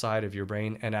the left side of your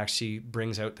brain and actually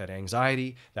brings out that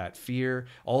anxiety, that fear,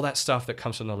 all that stuff that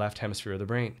comes from the left hemisphere of the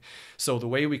brain. So the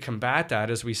way we combat that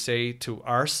is we say to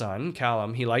our son,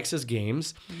 Callum, he likes his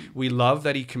games. We love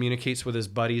that he communicates with his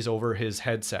buddies over his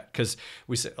headset, because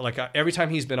we say, like, every time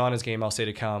he's been on his game, I'll say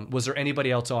to Callum, was there anybody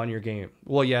else on your game?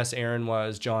 Well, yes, Aaron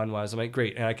was, John was. I'm like,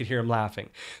 great. And I could hear him laughing.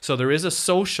 So there is a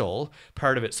social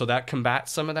part of it. So that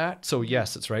combats some of that. So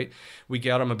yes, it's right. We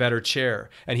got him a better chair,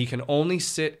 and he can only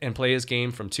sit and play his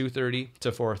game from 2:30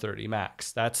 to 4:30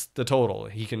 max. That's the total.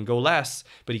 He can go less,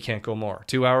 but he can't go more.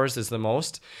 2 hours is the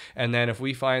most. And then if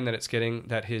we find that it's getting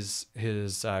that his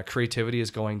creativity is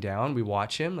going down, we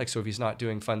watch him. Like, so if he's not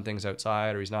doing fun things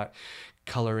outside, or he's not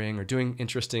coloring or doing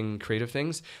interesting creative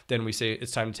things, then we say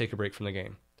it's time to take a break from the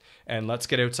game. And let's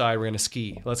get outside. We're going to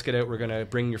ski. Let's get out. We're going to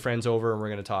bring your friends over and we're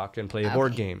going to talk and play a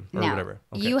board game or whatever.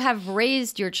 Okay. You have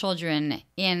raised your children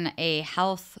in a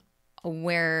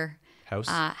health-aware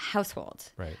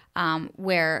household, right?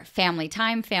 Where family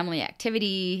time, family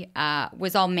activity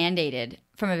was all mandated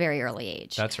from a very early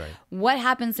age. That's right. What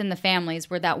happens in the families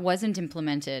where that wasn't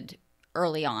implemented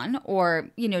early on, or,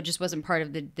 you know, just wasn't part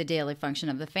of the daily function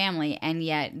of the family, and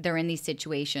yet they're in these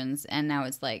situations, and now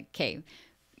it's like, okay,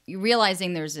 you're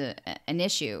realizing there's an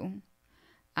issue,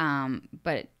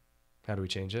 but how do we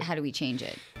change it? How do we change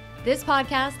it? This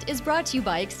podcast is brought to you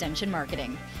by Extension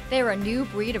Marketing. They're a new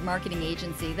breed of marketing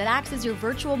agency that acts as your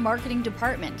virtual marketing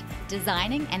department,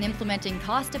 designing and implementing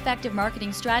cost-effective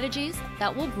marketing strategies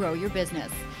that will grow your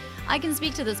business. I can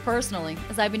speak to this personally,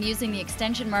 as I've been using the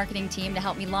Extension Marketing team to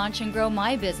help me launch and grow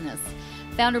my business.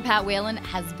 Founder Pat Whalen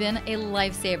has been a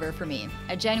lifesaver for me,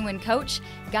 a genuine coach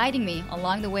guiding me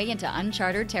along the way into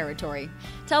uncharted territory.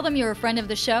 Tell them you're a friend of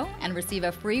the show and receive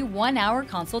a free 1-hour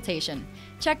consultation.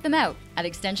 Check them out at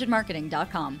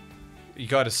extensionmarketing.com. You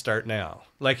got to start now.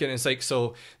 Like, and it's like,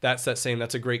 so that's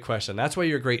a great question. That's why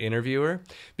you're a great interviewer,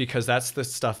 because that's the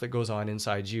stuff that goes on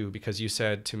inside you. Because you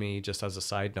said to me, just as a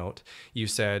side note, you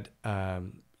said,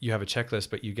 you have a checklist,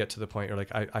 but you get to the point you're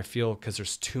like, I feel, because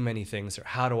there's too many things.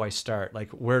 How do I start? Like,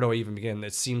 where do I even begin?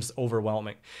 It seems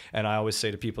overwhelming. And I always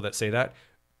say to people that say that,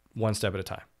 one step at a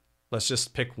time. Let's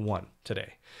just pick one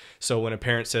today. So when a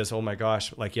parent says, oh my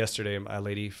gosh, like yesterday, a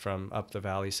lady from up the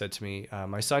valley said to me,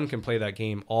 my son can play that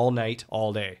game all night,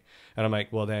 all day. And I'm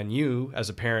like, well, then you as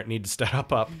a parent need to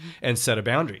step up and set a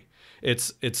boundary.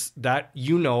 It's that,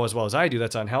 you know, as well as I do,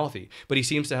 that's unhealthy, but he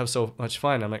seems to have so much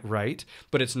fun. I'm like, right,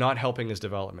 but it's not helping his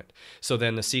development. So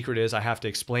then the secret is I have to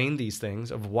explain these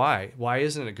things of why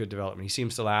isn't it good development? He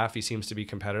seems to laugh. He seems to be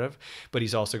competitive, but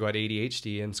he's also got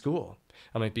ADHD in school.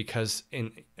 I'm like, because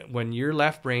when your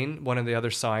left brain, one of the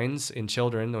other signs in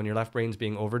children, when your left brain's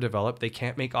being overdeveloped, they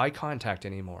can't make eye contact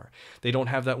anymore. They don't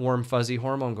have that warm, fuzzy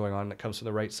hormone going on that comes from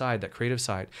the right side, that creative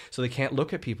side. So they can't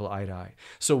look at people eye to eye.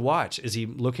 So watch, is he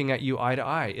looking at you eye to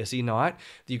eye? Is he not?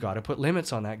 You got to put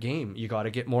limits on that game. You got to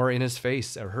get more in his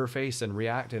face or her face and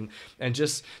react. And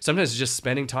just sometimes just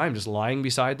spending time, just lying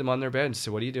beside them on their bed and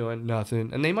say, what are you doing?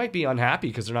 Nothing. And they might be unhappy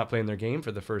because they're not playing their game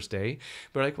for the first day.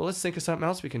 But like, well, let's think of something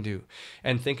else we can do.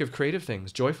 And think of creative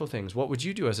things, joyful things. What would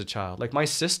you do as a child? Like my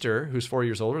sister, who's 4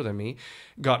 years older than me,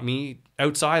 got me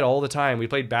outside all the time. We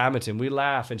played badminton, we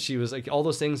laugh, and she was like all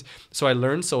those things. So I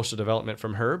learned social development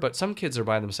from her, but some kids are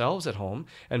by themselves at home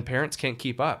and parents can't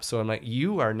keep up. So I'm like,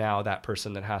 you are now that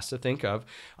person that has to think of,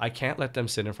 I can't let them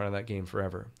sit in front of that game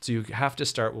forever. So you have to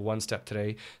start with one step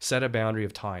today, set a boundary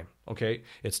of time. Okay.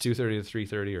 It's 2:30 to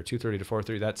 3:30 or 2:30 to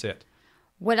 4:30. That's it.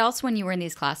 What else when you were in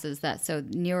these classes?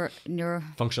 Functional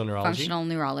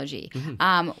neurology.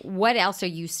 Mm-hmm. What else are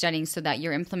you studying so that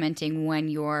you're implementing when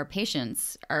your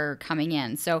patients are coming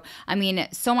in? So, I mean,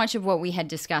 so much of what we had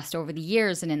discussed over the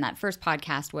years and in that first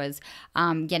podcast was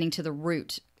getting to the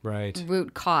root Right.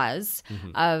 root cause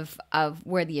of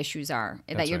where the issues are.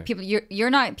 That's right.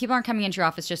 People aren't coming into your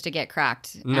office just to get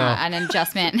cracked, No. an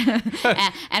adjustment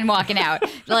and walking out.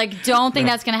 Like, don't think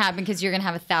that's going to happen, because you're going to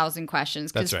have 1,000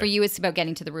 questions. Because That's right. for you, it's about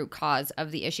getting to the root cause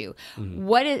of the issue.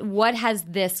 What has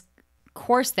this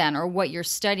course then, or what you're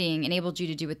studying, enabled you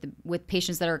to do with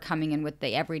patients that are coming in with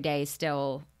the everyday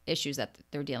still issues that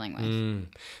they're dealing with?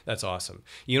 That's awesome.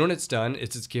 You know what it's done?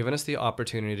 It's given us the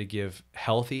opportunity to give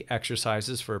healthy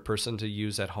exercises for a person to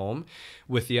use at home,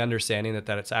 with the understanding that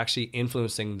it's actually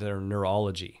influencing their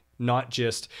neurology. Not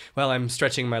just, well, I'm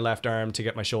stretching my left arm to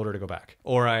get my shoulder to go back,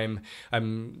 or I'm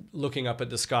looking up at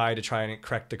the sky to try and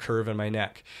correct the curve in my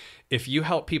neck. If you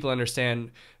help people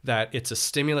understand that it's a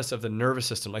stimulus of the nervous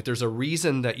system, like there's a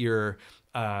reason that you're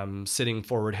sitting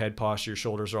forward head posture, your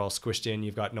shoulders are all squished in,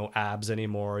 you've got no abs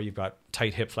anymore, you've got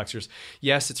tight hip flexors.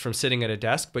 Yes, it's from sitting at a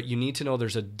desk, but you need to know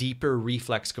there's a deeper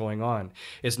reflex going on.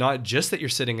 It's not just that you're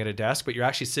sitting at a desk, but you're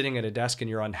actually sitting at a desk and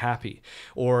you're unhappy,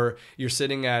 or you're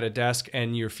sitting at a desk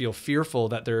and you feel fearful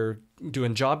that they're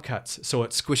doing job cuts, so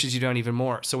it squishes you down even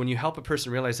more. So when you help a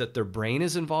person realize that their brain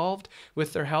is involved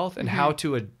with their health and how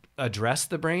to address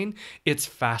the brain, it's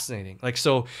fascinating. Like,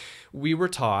 so we were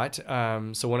taught,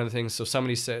 so one of the things, so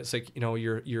somebody says, like, you know,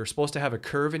 you're supposed to have a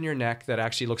curve in your neck that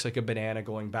actually looks like a banana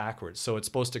going backwards. So it's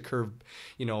supposed to curve,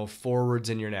 you know, forwards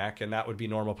in your neck, and that would be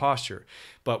normal posture.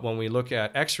 But when we look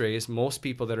at x-rays, most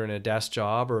people that are in a desk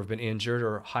job or have been injured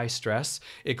or high stress,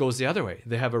 it goes the other way.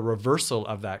 They have a reversal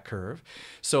of that curve.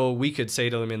 So we could say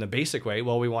to them in the basic way,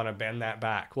 well, we want to bend that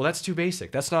back. Well, that's too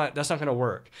basic. That's not going to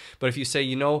work. But if you say,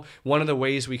 you know, one of the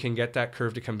ways we can get that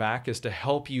curve to come back is to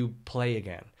help you play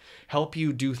again. Help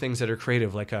you do things that are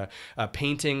creative, like a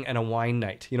painting and a wine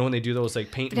night. You know, when they do those,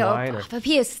 like paint and wine. But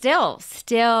Pia,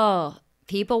 still,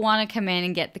 people want to come in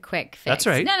and get the quick fix. That's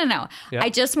right. No. Yeah. I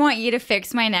just want you to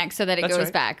fix my neck so that it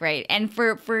goes back, right? And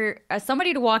for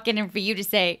somebody to walk in and for you to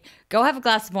say, go have a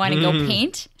glass of wine and go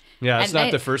paint. Yeah, that's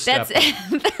not the first step.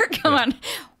 They're going,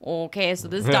 okay, so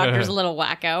this doctor's a little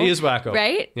wacko. He is wacko.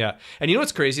 Right? Yeah. And you know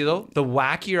what's crazy, though? The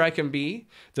wackier I can be,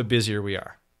 the busier we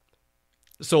are.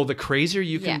 So the crazier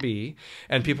you can be,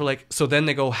 and people are like, so then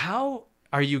they go, how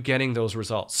are you getting those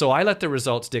results? So I let the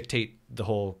results dictate the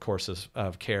whole course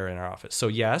of care in our office. So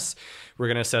yes, we're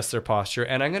going to assess their posture,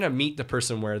 and I'm going to meet the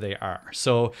person where they are.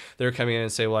 So they're coming in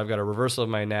and say, well, I've got a reversal of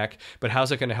my neck, but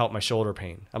how's it going to help my shoulder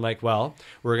pain? I'm like, well,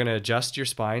 we're going to adjust your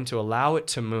spine to allow it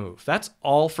to move. That's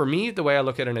all. For me, the way I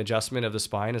look at an adjustment of the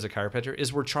spine as a chiropractor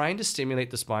is we're trying to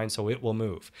stimulate the spine so it will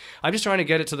move. I'm just trying to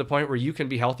get it to the point where you can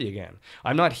be healthy again.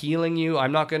 I'm not healing you.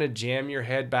 I'm not going to jam your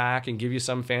head back and give you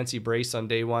some fancy brace on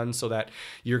day one so that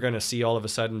you're going to see all of a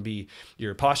sudden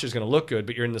your posture is going to look good,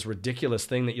 but you're in this ridiculous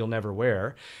thing that you'll never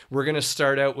wear. We're going to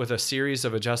start out with a series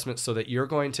of adjustments so that you're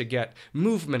going to get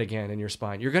movement again in your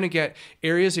spine. You're going to get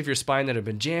areas of your spine that have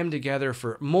been jammed together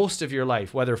for most of your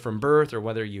life, whether from birth or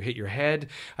whether you hit your head.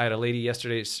 I had a lady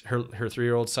yesterday, her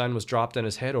 3-year-old son was dropped on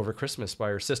his head over Christmas while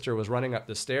her sister was running up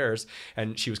the stairs,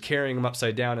 and she was carrying him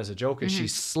upside down as a joke, and she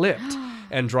slipped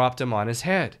and dropped him on his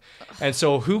head. And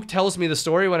so who tells me the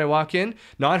story when I walk in?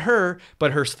 Not her,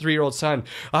 but her 3-year-old son.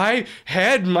 I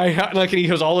had my, like, and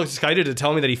he was all excited to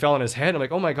tell me that he fell on his head. I'm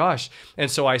like, oh my gosh. And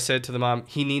so I said to the mom,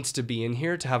 he needs to be in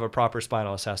here to have a proper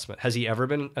spinal assessment. Has he ever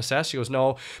been assessed? She goes,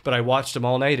 no, but I watched him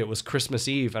all night. It was Christmas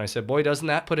Eve. And I said, boy, doesn't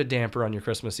that put a damper on your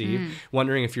Christmas Eve?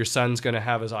 Wondering if your son's going to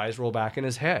have his eyes roll back in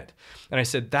his head. And I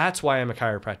said, that's why I'm a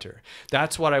chiropractor.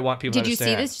 That's what I want people to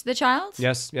understand. Did you see the child?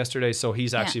 Yes, yesterday. So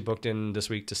he's actually booked in this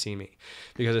week to see me,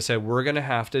 because I said, we're going to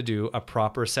have to do a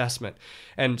proper assessment.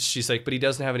 And she's like, but he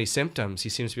doesn't have any symptoms. He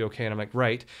seems to be okay. And I'm like,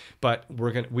 right, but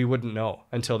we wouldn't know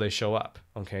until they show up.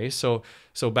 Okay, so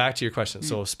back to your question.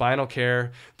 So spinal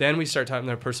care, then we start talking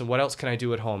to the person, what else can I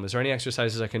do at home? Is there any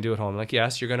exercises I can do at home? Like,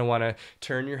 yes, you're going to want to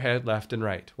turn your head left and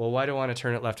right. Well, why do I want to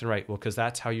turn it left and right? Well, because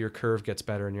that's how your curve gets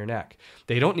better in your neck.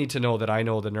 They don't need to know that I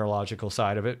know the neurological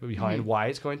side of it behind why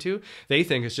it's going to. They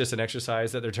think it's just an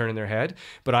exercise that they're turning their head,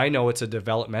 but I know it's a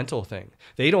developmental thing.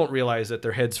 They don't realize that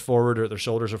their head's forward or their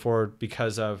shoulders are forward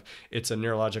because of it's a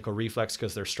neurological reflex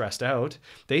because they're stressed out.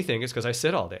 They think it's because I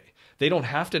sit all day. They don't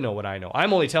have to know what I know.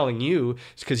 I'm only telling you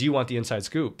because you want the inside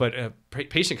scoop. But a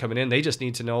patient coming in, they just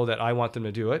need to know that I want them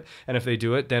to do it. And if they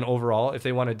do it, then overall, if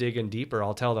they want to dig in deeper,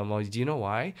 I'll tell them, well, do you know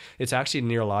why? It's actually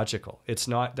neurological. It's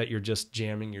not that you're just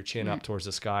jamming your chin up towards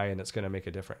the sky and it's going to make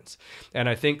a difference. And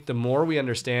I think the more we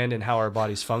understand in how our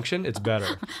bodies function, it's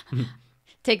better.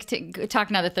 talk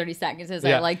another 30 seconds as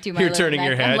I like do my You're little turning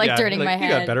your neck. head. I'm like turning my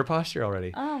head. You got better posture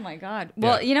already. Oh my God.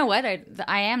 Well, you know what?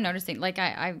 I am noticing, like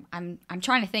I'm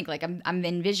trying to think, like I'm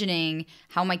envisioning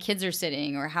how my kids are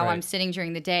sitting or how I'm sitting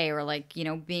during the day, or like, you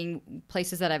know, being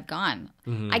places that I've gone.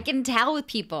 I can tell with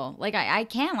people, like I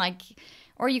can, like,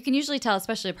 or you can usually tell,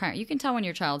 especially a parent, you can tell when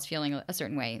your child's feeling a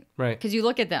certain way. Right. Because you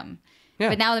look at them. Yeah.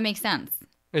 But now that makes sense.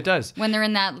 It does. When they're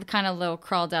in that kind of little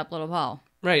crawled up little ball.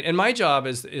 Right. And my job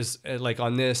is like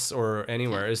on this or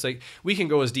anywhere is like we can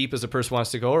go as deep as a person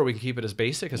wants to go, or we can keep it as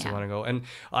basic as they want to go. And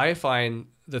I find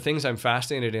the things I'm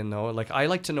fascinated in, though, like I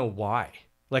like to know why.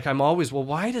 Like I'm always, well,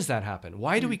 why does that happen?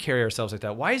 Why do we carry ourselves like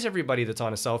that? Why is everybody that's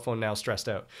on a cell phone now stressed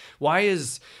out? Why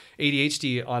is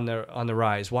ADHD on the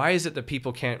rise? Why is it that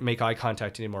people can't make eye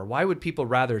contact anymore? Why would people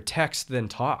rather text than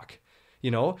talk? You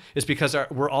know, it's because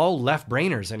we're all left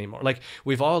brainers anymore. Like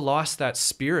we've all lost that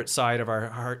spirit side of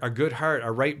our good heart,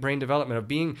 our right brain development of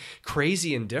being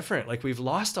crazy and different. Like we've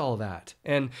lost all that.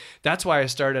 And that's why I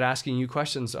started asking you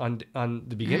questions on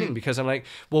the beginning, because I'm like,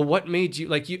 well, what made you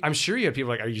like, I'm sure you have people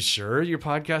like, are you sure your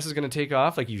podcast is going to take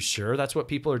off? Like, you sure that's what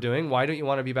people are doing? Why don't you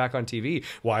want to be back on TV?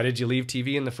 Why did you leave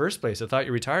TV in the first place? I thought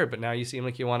you retired, but now you seem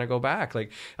like you want to go back.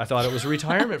 Like I thought it was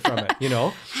retirement from it, you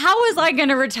know? How was I going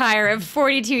to retire at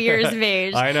 42 years of age?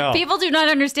 I know. People do not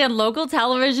understand local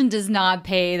television does not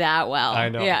pay that well. I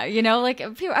know. Yeah, you know, like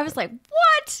people, I was like,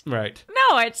 what? Right.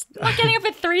 No, it's not getting up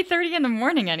at 3:30 in the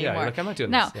morning anymore. Yeah, like I'm not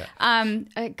doing this.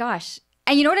 Yeah. Gosh.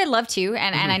 And you know what I love too?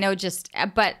 And I know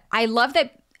but I love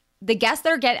that the guests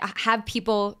that have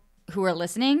people who are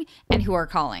listening and who are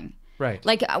calling. Right.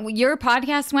 Like your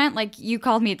podcast went, like you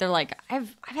called me. They're like,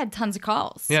 I've had tons of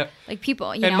calls. Yeah. Like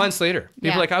people, you and know. months later,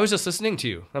 people are like, I was just listening to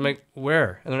you. I'm like,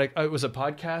 where? And they're like, oh, it was a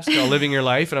podcast called Living Your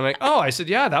Life. And I'm like, oh, I said,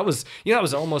 yeah, that was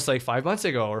almost like 5 months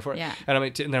ago or 4. Yeah. And I'm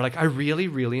like, and they're like, I really,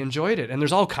 really enjoyed it. And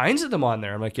there's all kinds of them on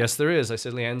there. I'm like, yes, there is. I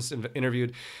said, Leanne's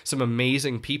interviewed some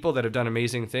amazing people that have done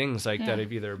amazing things, like that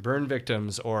have either burned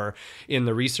victims or in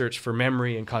the research for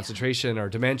memory and concentration or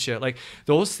dementia. Like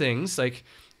those things, like,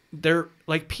 they're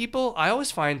like people, I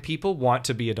always find people want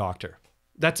to be a doctor.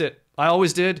 That's it. I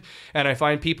always did. And I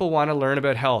find people want to learn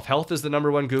about health. Health is the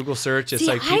 #1 Google search. It's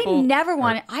like people.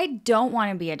 I don't want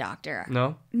to be a doctor.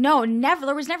 No? No, never.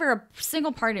 There was never a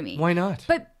single part of me. Why not?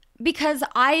 But because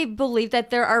I believe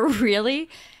that there are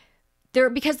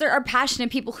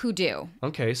passionate people who do.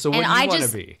 Okay. So what do you want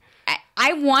to be?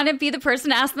 I want to be the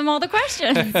person to ask them all the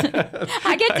questions.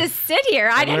 I get to sit here.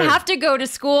 I didn't have to go to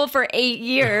school for 8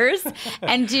 years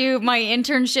and do my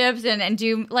internships and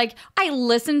do, like, I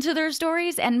listen to their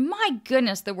stories, and my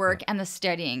goodness, the work and the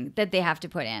studying that they have to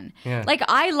put in. Yeah. Like,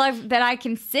 I love that I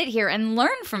can sit here and learn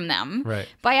from them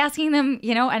by asking them,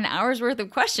 you know, an hour's worth of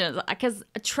questions. Because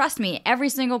trust me, every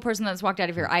single person that's walked out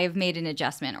of here, I have made an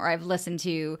adjustment, or I've listened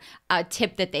to a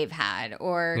tip that they've had,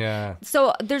 or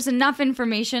so there's enough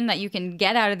information that you can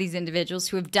get out of these individuals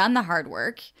who have done the hard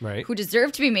work, who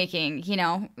deserve to be making, you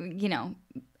know,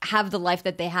 have the life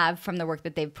that they have from the work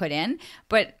that they've put in.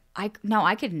 But I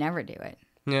could never do it.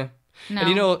 Yeah. No. And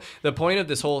you know, the point of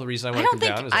this whole reason I want to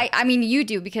come down is I mean, you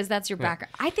do, because that's your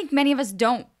background. I think many of us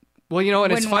don't. Well, you know,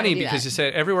 and it's funny because you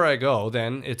said everywhere I go,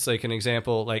 then it's like an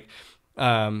example, like,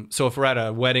 so if we're at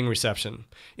a wedding reception,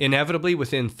 inevitably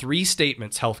within 3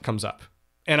 statements, health comes up.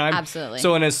 And I'm absolutely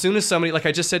so. And as soon as somebody, like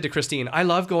I just said to Christine, I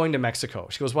love going to Mexico.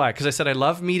 She goes, why? Because I said I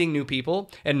love meeting new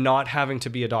people and not having to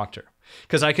be a doctor,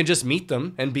 because I can just meet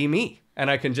them and be me,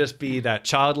 and I can just be that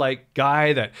childlike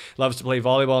guy that loves to play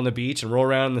volleyball on the beach and roll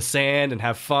around in the sand and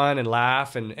have fun and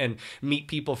laugh and meet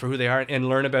people for who they are and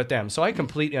learn about them. So I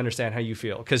completely understand how you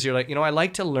feel, because you're like, you know, I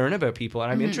like to learn about people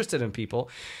and I'm interested in people.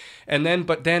 And then,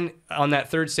 but then on that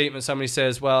 3rd statement, somebody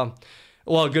says, well,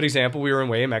 a good example, we were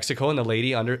away in Mexico, and the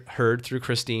lady heard through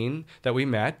Christine that we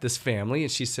met this family,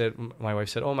 and she said, my wife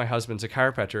said, oh, my husband's a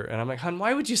chiropractor. And I'm like, hon,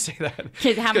 why would you say that?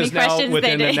 How many questions now,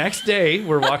 within the next day,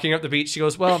 we're walking up the beach. She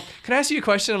goes, well, can I ask you a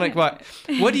question? I'm like,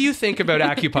 what do you think about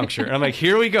acupuncture? And I'm like,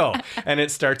 here we go. And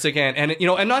it starts again. And, you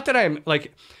know, and not that I'm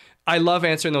like, I love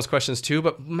answering those questions too,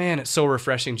 but man, it's so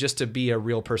refreshing just to be a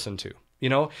real person too, you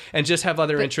know, and just have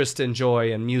other interests and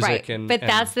joy and music. Right. But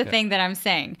that's the thing that I'm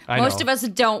saying. Most of us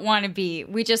don't want to be,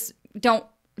 we just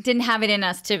didn't have it in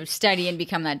us to study and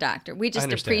become that doctor. We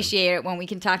just appreciate it when we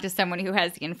can talk to someone who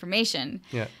has the information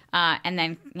and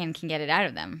then can get it out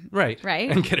of them. Right.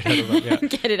 And get it out of them. Yeah.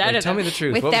 Get it out of them. Tell me the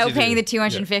truth. Without paying the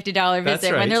 $250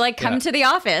 visit when they're like, come to the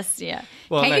office. Yeah.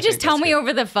 Well, can't you just tell me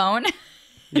over the phone?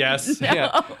 Yes. No.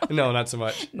 Yeah. No, not so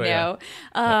much. But No.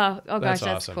 yeah. Oh gosh,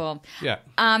 that's awesome. cool. Yeah.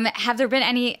 Have there been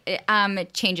any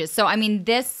changes? So, I mean,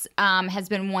 this has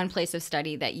been one place of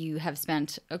study that you have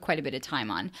spent quite a bit of time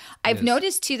on. I've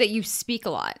noticed too that you speak a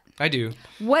lot. I do.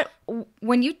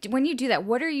 When you do that,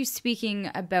 what are you speaking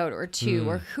about or to,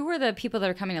 or who are the people that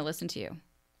are coming to listen to you?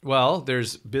 Well,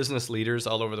 there's business leaders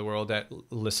all over the world that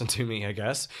listen to me, I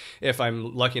guess. If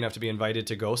I'm lucky enough to be invited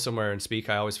to go somewhere and speak,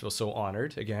 I always feel so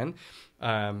honored again,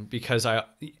 because I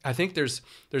think there's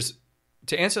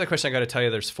to answer that question, I got to tell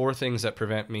you, there's 4 things that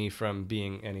prevent me from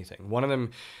being anything. One of them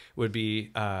would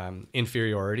be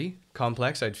inferiority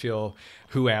complex. I'd feel,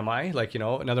 who am I? Like,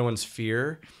 another one's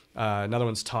fear. Another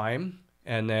one's time.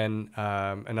 And then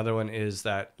another one is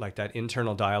that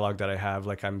internal dialogue that I have,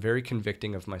 like I'm very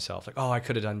convicting of myself, like, oh, I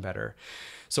could have done better.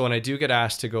 So when I do get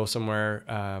asked to go somewhere,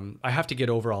 I have to get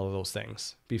over all of those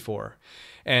things before.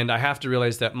 And I have to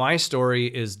realize that my story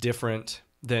is different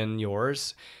than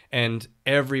yours, and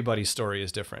everybody's story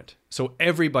is different. So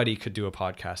everybody could do a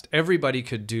podcast. Everybody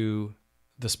could do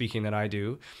the speaking that I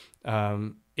do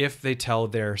if they tell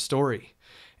their story.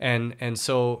 And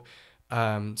so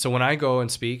when I go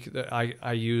and speak,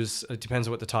 I use, it depends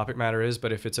on what the topic matter is,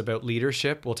 but if it's about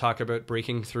leadership, we'll talk about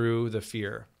breaking through the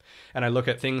fear. And I look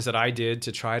at things that I did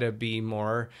to try to be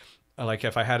more, like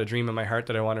if I had a dream in my heart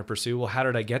that I want to pursue, well, how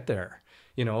did I get there?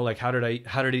 Like how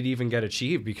did it even get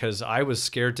achieved? Because I was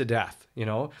scared to death.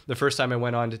 The first time I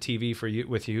went on to TV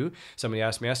with you, somebody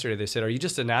asked me yesterday, they said, are you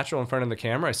just a natural in front of the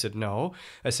camera? I said, no.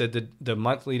 I said, the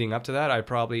month leading up to that,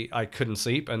 I couldn't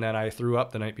sleep. And then I threw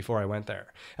up the night before I went there.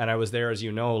 And I was there, as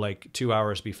you know, like 2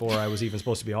 hours before I was even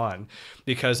supposed to be on,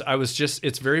 because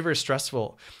it's very, very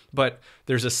stressful, but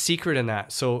there's a secret in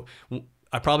that. So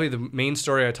probably the main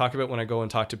story I talk about when I go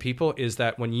and talk to people is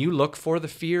that when you look for the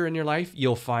fear in your life,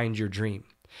 you'll find your dream.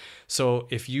 So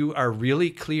if you are really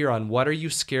clear on what are you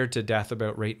scared to death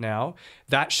about right now,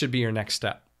 that should be your next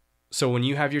step. So when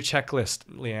you have your checklist,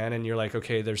 Leanne, and you're like,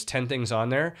 okay, there's 10 things on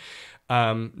there.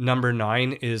 Number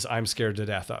 9 is I'm scared to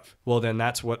death of. Well, then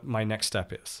that's what my next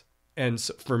step is. And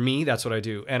so for me, that's what I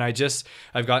do. And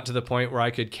I've gotten to the point where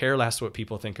I could care less what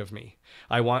people think of me.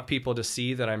 I want people to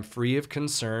see that I'm free of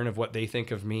concern of what they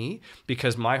think of me,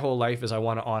 because my whole life is I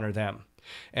want to honor them.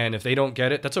 And if they don't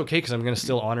get it, that's okay, because I'm going to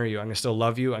still honor you. I'm going to still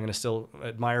love you. I'm going to still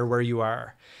admire where you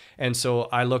are. And so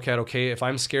I look at, okay, if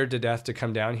I'm scared to death to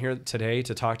come down here today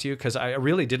to talk to you, because I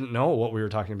really didn't know what we were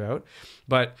talking about,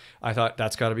 but I thought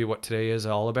that's got to be what today is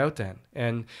all about then.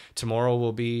 And tomorrow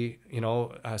will be,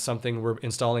 something, we're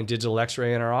installing digital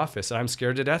x-ray in our office. And I'm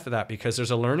scared to death of that because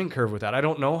there's a learning curve with that. I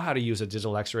don't know how to use a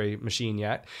digital x-ray machine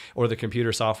yet, or the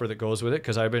computer software that goes with it,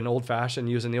 because I've been old-fashioned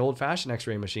using the old-fashioned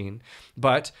x-ray machine.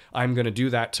 But I'm going to do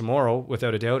that tomorrow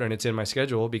without a doubt, and it's in my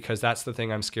schedule because that's the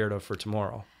thing I'm scared of for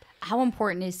tomorrow. How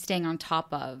important is staying on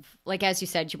top of, like, as you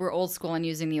said, you were old school and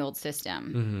using the old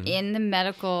system in the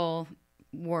medical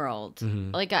world?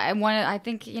 Like I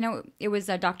think, it was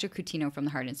Dr. Coutinho from the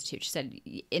Heart Institute. She said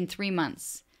in 3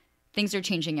 months, things are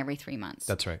changing every 3 months.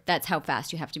 That's right. That's how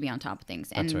fast you have to be on top of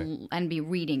things, and be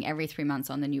reading every 3 months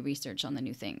on the new research, on the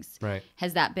new things. Right.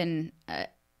 Has that been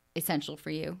essential for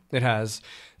you? It has.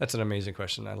 That's an amazing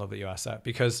question. I love that you asked that,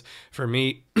 because for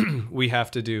me, we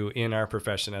have to do in our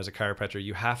profession as a chiropractor,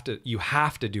 you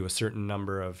have to do a certain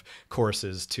number of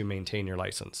courses to maintain your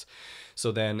license.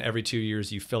 So then every 2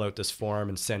 years you fill out this form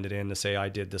and send it in to say, I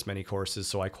did this many courses,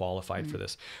 so I qualified for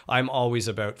this. I'm always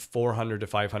about 400 to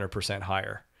 500%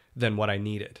 higher than what I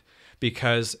needed.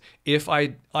 Because if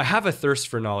I have a thirst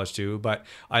for knowledge too, but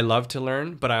I love to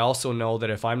learn, but I also know that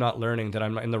if I'm not learning, that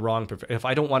I'm in the wrong, if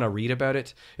I don't want to read about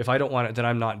it, if I don't want it, then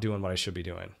I'm not doing what I should be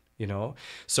doing.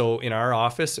 So in our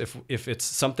office, if it's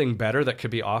something better that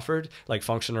could be offered, like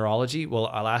functional neurology, well,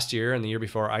 last year and the year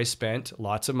before, I spent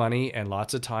lots of money and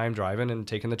lots of time driving and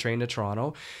taking the train to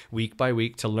Toronto week by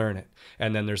week to learn it.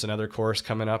 And then there's another course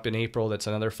coming up in April that's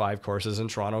another 5 courses in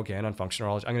Toronto again on functional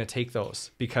neurology. I'm going to take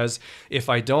those, because if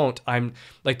I don't, I'm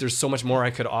like, there's so much more I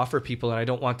could offer people, and I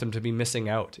don't want them to be missing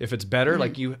out. If it's better,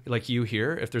 like you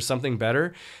here, if there's something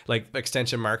better, like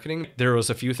extension marketing, there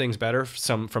was a few things better,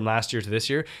 some from last year to this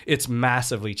year. It's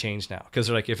massively changed now, because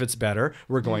they're like, if it's better,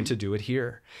 we're going to do it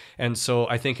here. And so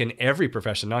I think in every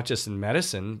profession, not just in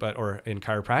medicine, or in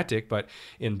chiropractic, but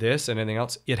in this and anything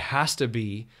else, it has to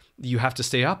be, you have to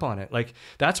stay up on it. Like,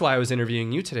 that's why I was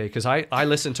interviewing you today, because I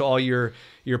listened to all your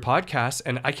podcasts,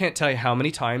 and I can't tell you how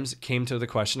many times it came to the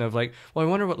question of like, well, I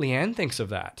wonder what Leanne thinks of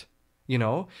that.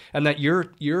 And that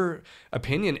your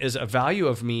opinion is a value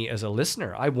of me as a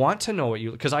listener. I want to know what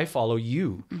because I follow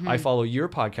you. I follow your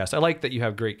podcast. I like that you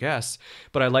have great guests,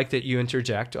 but I like that you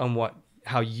interject on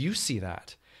how you see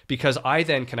that, because I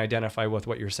then can identify with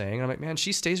what you're saying. And I'm like, man,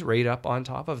 she stays right up on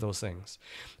top of those things.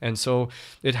 And so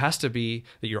it has to be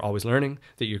that you're always learning,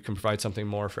 that you can provide something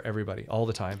more for everybody all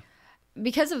the time.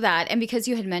 Because of that, and because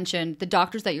you had mentioned the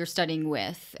doctors that you're studying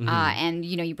with, and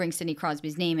you bring Sidney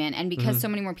Crosby's name in, and because so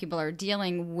many more people are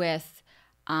dealing with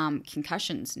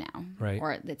concussions now, right?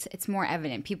 Or it's more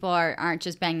evident. People aren't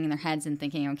just banging their heads and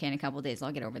thinking, okay, in a couple of days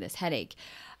I'll get over this headache.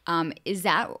 Is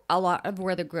that a lot of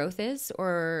where the growth is,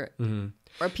 or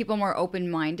are people more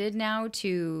open-minded now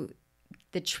to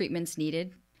the treatments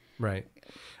needed? Right.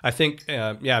 I think,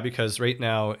 because right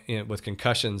now with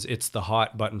concussions, it's the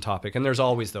hot button topic. And there's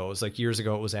always those. Like years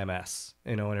ago, it was MS,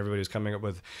 and everybody was coming up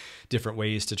with different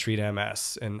ways to treat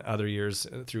MS. And other years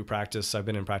through practice, I've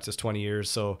been in practice 20 years.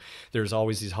 So there's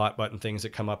always these hot button things that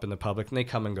come up in the public, and they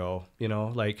come and go,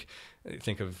 like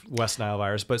think of West Nile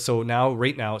virus. But so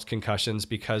right now it's concussions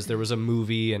because there was a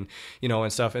movie and,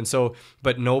 and stuff. And so,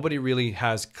 but nobody really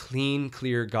has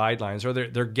clear guidelines, or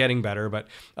they're getting better, but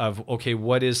okay,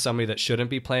 what is somebody that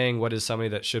shouldn't be playing? What is somebody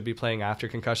that should be playing after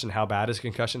concussion? How bad is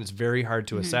concussion? It's very hard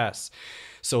to assess.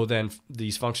 So then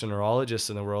these functional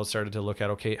neurologists in the world started to look at,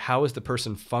 okay, how is the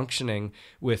person functioning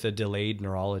with a delayed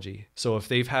neurology? So if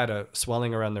they've had a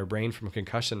swelling around their brain from a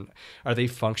concussion, are they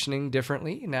functioning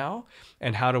differently now?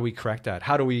 And how do we correct that?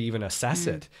 How do we even assess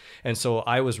it? And so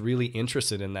I was really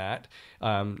interested in that,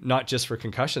 not just for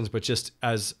concussions, but just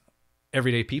as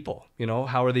everyday people,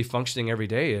 how are they functioning every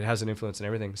day? It has an influence in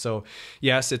everything. So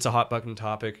yes, it's a hot button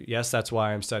topic. Yes, that's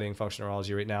why I'm studying functional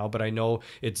neurology right now, but I know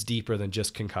it's deeper than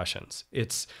just concussions.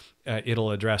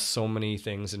 It'll address so many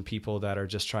things in people that are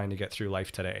just trying to get through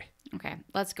life today. Okay,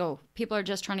 let's go. People are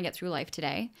just trying to get through life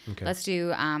today. Okay. Let's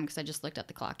do, because I just looked at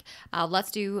the clock. Let's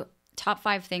do top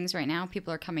 5 things right now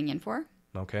people are coming in for.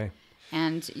 Okay.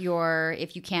 And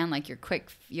if you can, like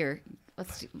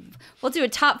we'll do a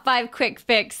top 5 quick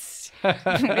fix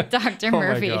with Dr.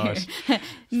 Murphy. Oh my gosh.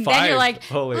 Then you're like,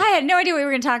 Holy. I had no idea what we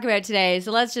were going to talk about today.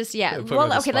 So let's just, I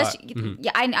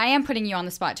am putting you on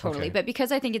the spot totally. Okay. But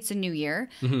because I think it's a new year,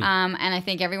 and I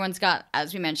think everyone's got,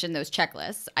 as we mentioned, those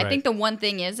checklists. I think the one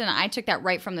thing is, and I took that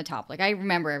right from the top, like I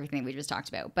remember everything we just talked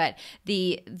about, but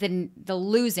the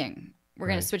losing. We're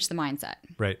going to switch the mindset.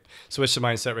 Right. Switch the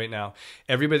mindset right now.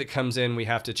 Everybody that comes in, we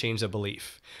have to change a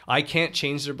belief. I can't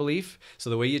change their belief.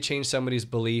 So the way you change somebody's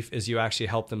belief is you actually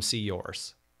help them see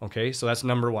yours. Okay. So that's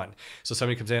number one. So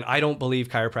somebody comes in, I don't believe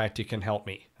chiropractic can help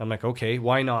me. I'm like, okay,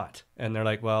 why not? And they're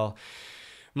like, well,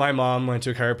 my mom went to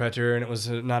a chiropractor and it was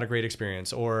not a great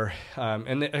experience. Or,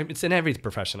 and it's in every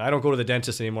profession. I don't go to the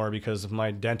dentist anymore because my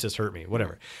dentist hurt me,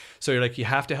 whatever. So you're like, you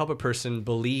have to help a person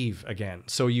believe again.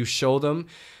 So you show them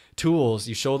tools,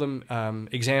 you show them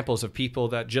examples of people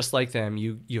that just like them,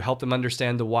 you help them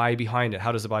understand the why behind it.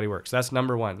 How does the body work? So that's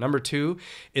number one. Number two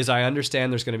is I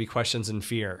understand there's going to be questions and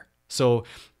fear. So,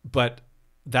 but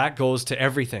that goes to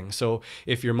everything. So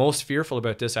if you're most fearful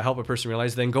about this, I help a person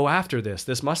realize, then go after this.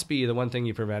 This must be the one thing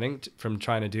you're preventing from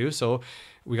trying to do. So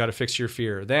we got to fix your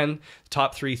fear. Then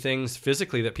top 3 things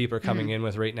physically that people are coming in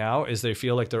with right now is they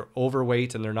feel like they're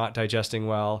overweight and they're not digesting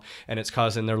well, and it's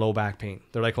causing their low back pain.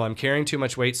 They're like, well, I'm carrying too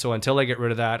much weight, so until I get rid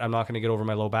of that, I'm not going to get over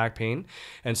my low back pain.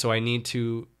 And so I need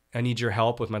your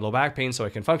help with my low back pain so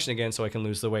I can function again, so I can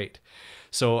lose the weight.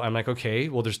 So I'm like, okay,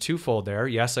 well, there's twofold there.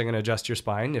 Yes, I'm going to adjust your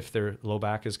spine if their low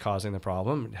back is causing the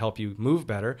problem, help you move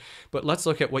better. But let's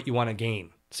look at what you want to gain.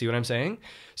 See what I'm saying?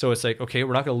 So it's like, okay,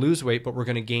 we're not going to lose weight, but we're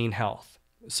going to gain health.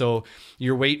 So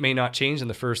your weight may not change in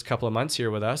the first couple of months here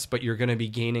with us, but you're going to be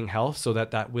gaining health so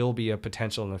that will be a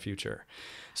potential in the future.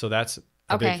 So that's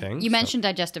a big thing. You mentioned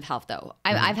digestive health, though.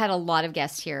 I've had a lot of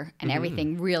guests here, and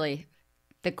everything really,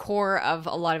 the core of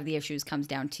a lot of the issues comes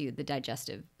down to the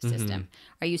digestive system.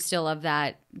 Are you still of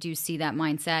that? Do you see that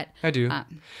mindset? I do.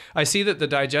 I see that the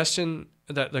digestion,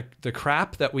 that the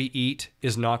crap that we eat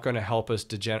is not going to help us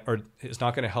it's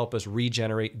not going to help us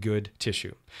regenerate good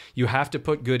tissue. You have to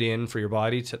put good in for your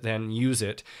body to then use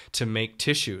it to make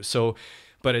tissue. So,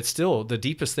 but it's still the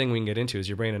deepest thing we can get into is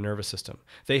your brain and nervous system.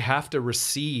 They have to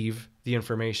receive the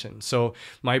information. So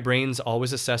my brain's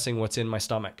always assessing what's in my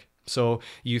stomach. So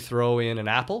you throw in an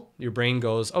apple, your brain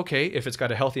goes, okay, if it's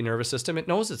got a healthy nervous system, it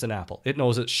knows it's an apple. It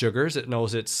knows it's sugars. It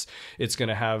knows it's going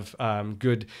to have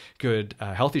good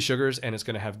healthy sugars, and it's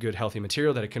going to have good healthy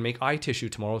material that it can make eye tissue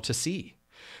tomorrow to see.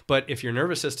 But if your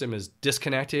nervous system is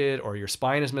disconnected, or your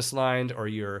spine is misaligned, or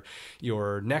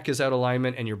your neck is out of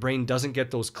alignment, and your brain doesn't get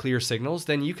those clear signals,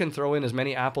 then you can throw in as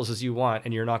many apples as you want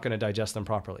and you're not going to digest them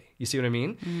properly. You see what I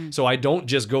mean? So I don't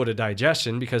just go to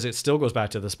digestion because it still goes back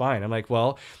to the spine. I'm like,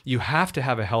 well, you have to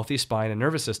have a healthy spine and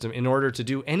nervous system in order to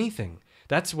do anything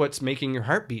That's what's making your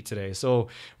heart beat today. So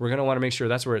we're going to want to make sure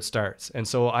that's where it starts. And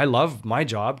so I love my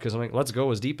job because I'm like, let's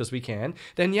go as deep as we can.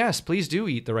 Then yes, please do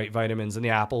eat the right vitamins and the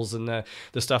apples and the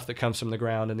stuff that comes from the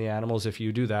ground and the animals if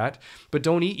you do that. But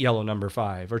don't eat yellow number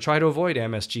 5, or try to avoid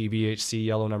MSG, BHC,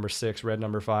 yellow number 6, red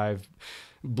number 5,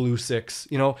 blue 6,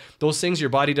 those things your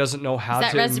body doesn't know how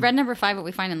to. Is red number 5 what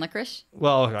we find in licorice?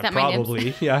 Well,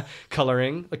 probably, yeah,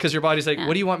 coloring, because your body's like,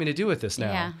 what do you want me to do with this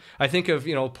now? Yeah. I think of,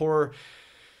 poor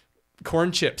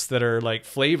corn chips that are like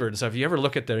flavored. So if you ever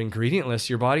look at the ingredient list,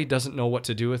 your body doesn't know what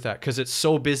to do with that because it's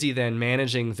so busy then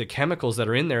managing the chemicals that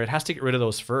are in there. It has to get rid of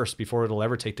those first before it'll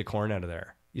ever take the corn out of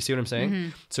there. You see what I'm saying? Mm-hmm.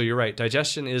 So you're right.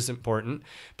 Digestion is important,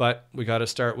 but we got to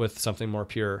start with something more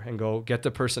pure and go get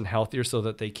the person healthier so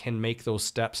that they can make those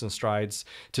steps and strides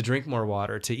to drink more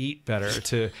water, to eat better,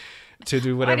 to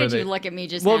do whatever. Why did you look at me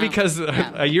just now? Well, because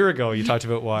a year ago you talked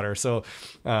about water. So,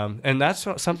 and that's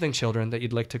something, children, that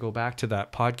you'd like to go back to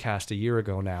that podcast a year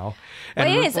ago now. And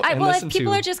well, it is. If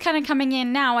people are just kind of coming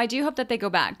in now, I do hope that they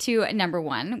go back to number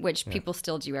 1, which people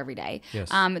still do every day. Yes.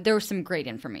 There was some great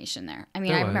information there. I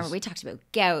mean, I remember we talked about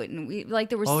gout, and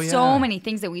there were so many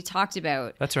things that we talked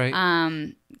about. That's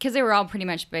right. Because they were all pretty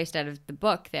much based out of the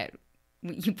book that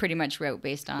you pretty much wrote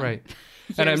based on right.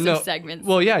 years of segments.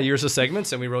 Well, yeah, years of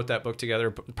segments, and we wrote that book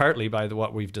together partly by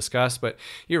what we've discussed. But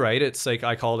you're right; it's like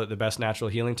I called it the best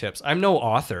natural healing tips. I'm no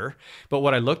author, but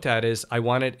what I looked at is I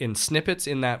wanted in snippets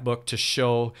in that book to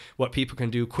show what people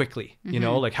can do quickly. Mm-hmm.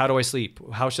 Like how do I sleep?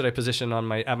 How should I position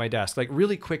at my desk? Like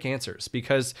really quick answers,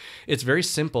 because it's very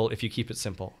simple if you keep it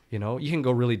simple. You can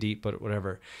go really deep, but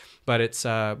whatever. But it's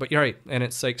but you're right, and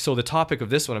it's like, so the topic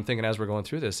of this one, I'm thinking as we're going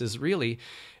through this, is really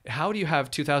how do you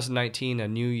have 2019 a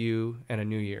new you and a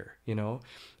new year,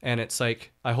 and it's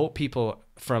like I hope people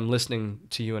from listening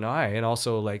to you and I, and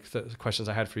also like the questions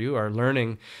I had for you, are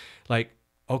learning like,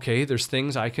 okay, there's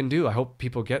things I can do. I hope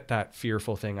people get that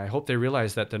fearful thing. I hope they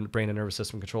realize that the brain and nervous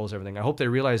system controls everything. I hope they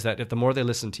realize that if the more they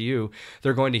listen to you,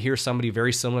 they're going to hear somebody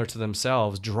very similar to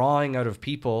themselves, drawing out of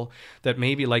people that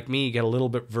maybe like me get a little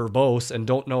bit verbose and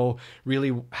don't know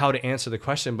really how to answer the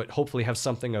question, but hopefully have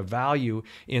something of value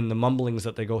in the mumblings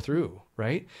that they go through,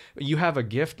 right? You have a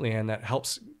gift, Leanne, that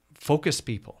helps focus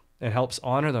people and helps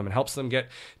honor them and helps them get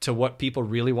to what people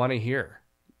really want to hear.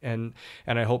 And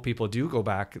I hope people do go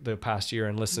back the past year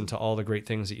and listen to all the great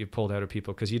things that you've pulled out of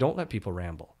people, because you don't let people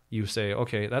ramble. You say,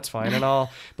 okay, that's fine and all,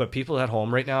 but people at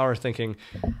home right now are thinking,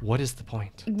 what is the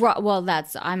point? Well,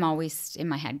 I'm always in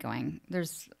my head going,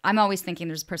 I'm always thinking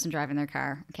there's a person driving their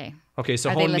car. Okay,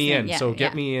 so hone me in. Yeah, so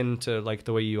get me into like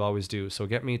the way you always do. So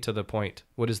get me to the point.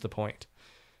 What is the point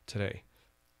today?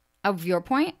 Of your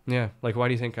point? Yeah. Like, why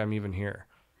do you think I'm even here?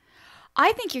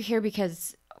 I think you're here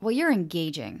because, well, you're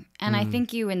engaging, and I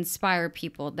think you inspire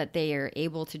people that they are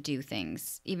able to do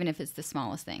things, even if it's the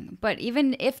smallest thing. But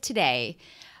even if today,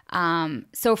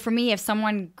 so for me, if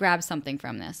someone grabs something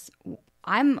from this,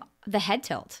 I'm the head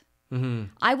tilt. Mm-hmm.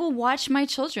 I will watch my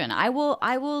children. I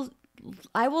will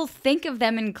think of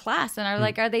them in class and are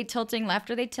like, are they tilting left?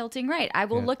 Are they tilting right? I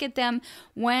will look at them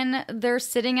when they're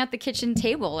sitting at the kitchen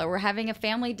table or we're having a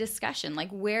family discussion. Like,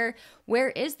 where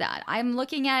is that? I'm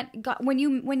looking at God, when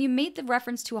you made the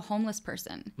reference to a homeless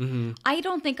person. Mm-hmm. I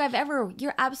don't think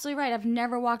you're absolutely right. I've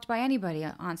never walked by anybody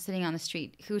sitting on the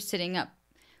street who's sitting up.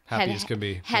 Happy as can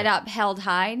be. Head up, held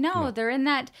high. No, they're in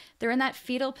that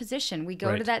fetal position. We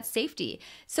go to that safety.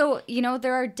 So,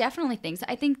 there are definitely things.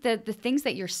 I think the things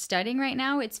that you're studying right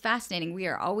now, it's fascinating. We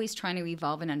are always trying to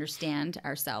evolve and understand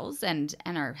ourselves and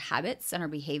our habits and our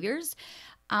behaviors.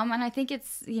 And I think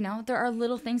it's, there are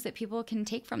little things that people can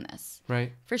take from this.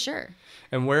 Right. For sure.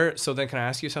 And so then can I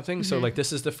ask you something? Mm-hmm. So like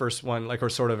this is the first one, like, or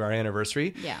sort of our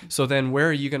anniversary. Yeah. So then where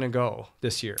are you going to go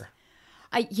this year?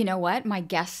 You know what? My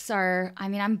guests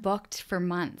I'm booked for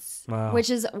months, which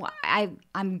is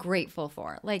I'm grateful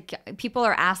for. Like, people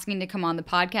are asking to come on the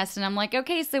podcast and I'm like,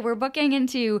 okay, so we're booking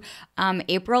into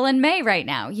April and May right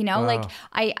now. Like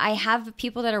I have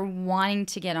people that are wanting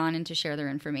to get on and to share their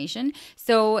information.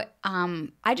 So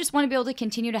I just want to be able to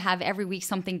continue to have every week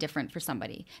something different for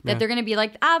somebody that they're going to be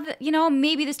like,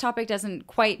 maybe this topic doesn't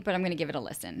quite, but I'm going to give it a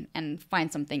listen and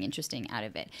find something interesting out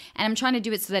of it. And I'm trying to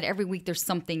do it so that every week there's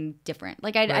something different.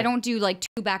 Like I don't do like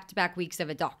 2 back-to-back weeks of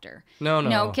a doctor.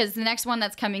 No, because the next one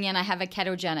that's coming in, I have a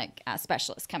ketogenic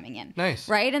specialist coming in. Nice.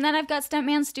 Right? And then I've got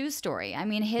Stuntman Stu's story. I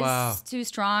mean, his Stu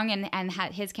Strong and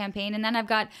his campaign. And then I've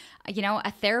got,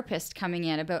 a therapist coming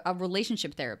in, about a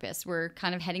relationship therapist. We're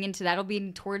kind of heading into that'll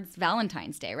be towards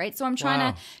Valentine's Day, right? So I'm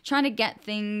trying to get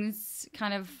things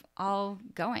kind of all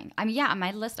going. I mean,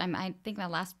 my list, I think my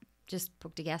last just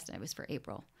booked a guest and it was for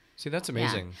April. See, that's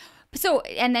amazing. So,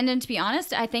 and then to be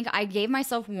honest, I think I gave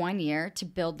myself 1 year to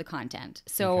build the content.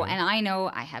 So, and I know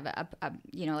I have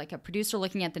like a producer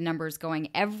looking at the numbers going,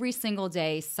 every single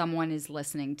day, someone is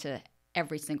listening to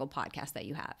every single podcast that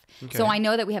you have. Okay. So I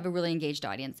know that we have a really engaged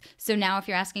audience. So now if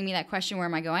you're asking me that question, where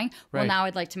am I going? Well,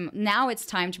 now it's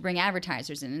time to bring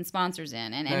advertisers in and sponsors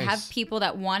in and have people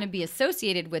that want to be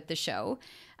associated with the show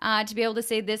to be able to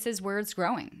say, this is where it's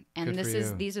growing. And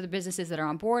these are the businesses that are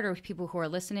on board or people who are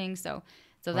listening. So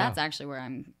that's actually where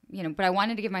I'm, but I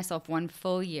wanted to give myself 1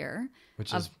 full year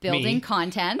of building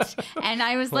content. And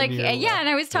I was like, and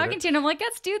I was talking to you and I'm like,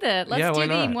 let's do that. Let's do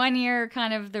the 1 year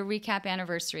kind of the recap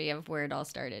anniversary of where it all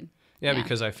started. Yeah,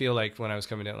 because I feel like when I was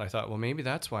coming down, I thought, well, maybe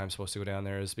that's why I'm supposed to go down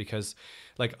there, is because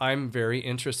like I'm very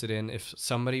interested in if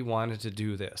somebody wanted to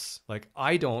do this. Like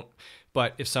I don't,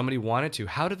 but if somebody wanted to,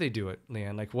 how do they do it,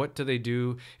 Leanne? Like what do they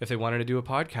do if they wanted to do a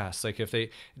podcast? Like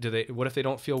what if they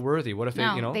don't feel worthy? What if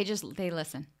they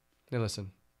listen. They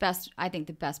listen. I think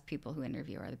the best people who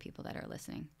interview are the people that are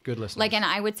listening. Good listeners. Like, and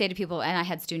I would say to people, and I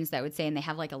had students that would say, and they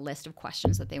have like a list of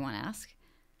questions that they want to ask.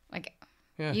 Like,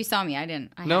 you saw me, I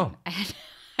didn't.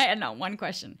 I had not one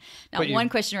question, one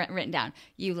question written down.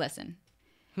 You listen.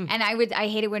 And I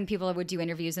hate it when people would do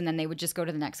interviews and then they would just go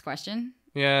to the next question.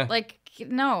 Yeah. Like,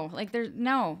 no, like there's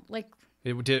no, like.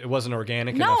 It wasn't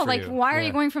organic enough for you. Why are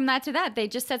you going from that to that? They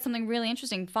just said something really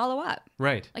interesting. Follow up.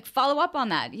 Right. Like follow up on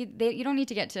that. You don't need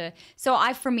to get to. So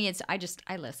for me,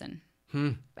 I listen.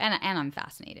 And I'm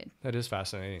fascinated. That is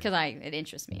fascinating. Because it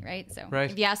interests me, right? So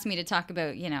if you asked me to talk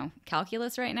about,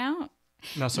 calculus right now,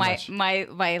 not so much. My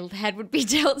head would be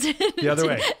tilted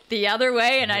the other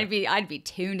way, and I'd be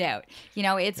tuned out.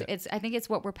 I think it's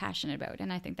what we're passionate about,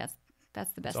 and I think that's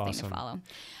the best thing to follow.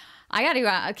 I got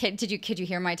to. Okay, could you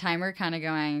hear my timer kind of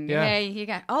going? Yeah. Hey, you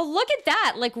got. Oh, look at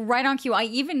that! Like right on cue. I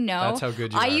even know. That's how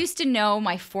good you are. I used to know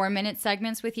my 4-minute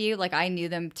segments with you. Like I knew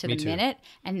them to the minute,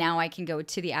 and now I can go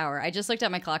to the hour. I just looked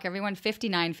at my clock, everyone.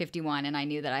 59:51, and I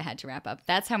knew that I had to wrap up.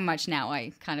 That's how much now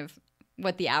I kind of.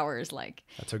 What the hour is like.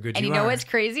 That's how good and you are. And what's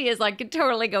crazy is like could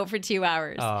totally go for 2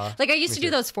 hours. Like I used to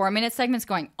do those 4-minute segments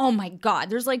going, oh my God,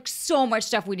 there's like so much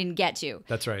stuff we didn't get to.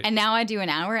 That's right. And now I do an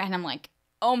hour and I'm like,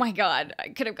 oh my God, I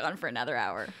could have gone for another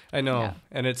hour. I know.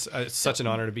 And it's such an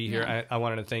honor to be here. Yeah. I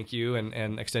wanted to thank you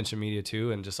and Extension Media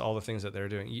too, and just all the things that they're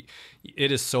doing.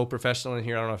 It is so professional in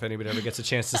here. I don't know if anybody ever gets a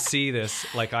chance to see this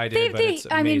like I did, but it's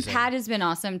amazing. I mean, Pat has been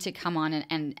awesome to come on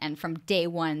and from day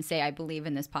one say, I believe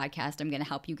in this podcast. I'm going to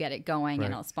help you get it going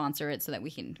and I'll sponsor it so that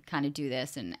we can kind of do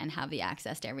this and have the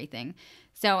access to everything.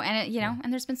 So, and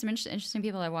and there's been some interesting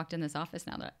people that walked in this office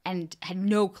now and had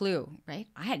no clue, right?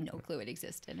 I had no clue it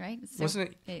existed, right? So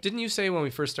wasn't it? Didn't you say when we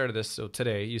first started this? So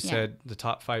today you said the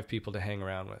top 5 people to hang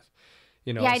around with.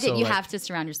 Yeah, I did. So you have to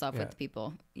surround yourself with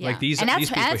people. Yeah. Like these, and that's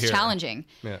here. challenging.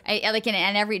 Yeah.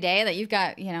 And every day that you've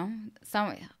got,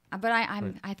 some. But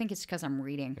I think it's because I'm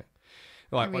reading.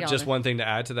 Yeah. Well, just one thing to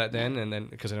add to that then, and then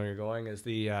because I know you're going, is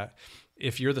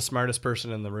if you're the smartest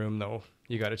person in the room, though,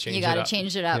 you got to change it up. You got to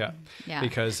change it up. Yeah.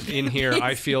 Because in here,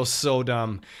 I feel so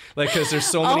dumb. Like, because there's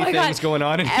so many things going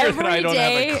on in here that I don't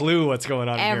have a clue what's going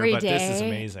on in here. But this is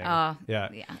amazing. Yeah.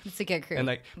 It's a good crew.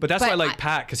 And but that's why I like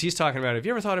Pat, because he's talking about, have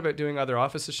you ever thought about doing other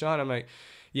offices, Sean? I'm like,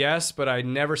 yes, but I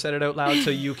never said it out loud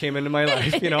till you came into my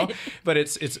life, But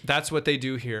that's what they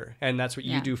do here, and that's what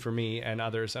you do for me and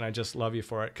others, and I just love you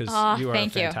for it because you are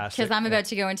fantastic. Because I'm about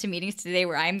to go into meetings today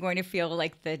where I'm going to feel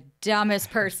like the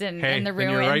dumbest person in the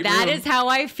room, and that is how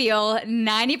I feel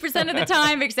 90% of the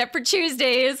time, except for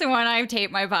Tuesdays when I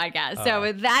tape my podcast.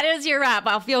 So that is your wrap.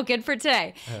 I'll feel good for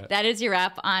today. That is your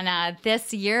wrap on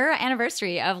this year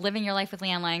anniversary of Living Your Life with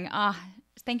Leanne Lang.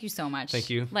 Thank you so much. Thank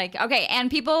you. Okay,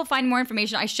 and people find more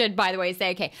information. I should, by the way,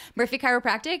 say, Murphy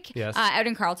Chiropractic, out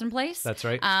in Carlton Place. That's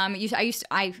right. Are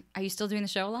you still doing the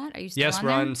show a lot? Are you still Yes,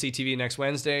 we're on CTV next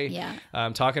Wednesday. Yeah.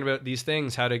 Talking about these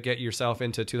things, how to get yourself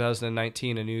into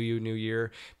 2019, a new you, new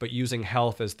year, but using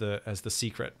health as the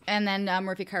secret. And then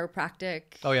Murphy Chiropractic.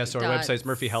 Oh yeah, so our website's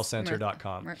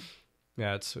murphyhealthcenter.com.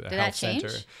 Yeah, it's a health center.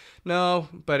 Change? No,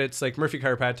 but it's like Murphy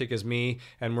Chiropractic is me,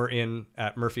 and we're in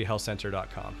at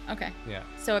murphyhealthcenter.com. Okay. Yeah.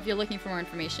 So if you're looking for more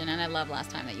information, and I love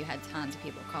last time that you had tons of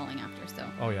people calling after, so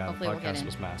hopefully the podcast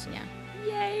was massive. Yeah.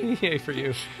 Yay. Yay for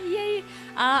you. Yay.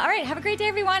 All right, have a great day,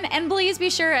 everyone, and please be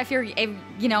sure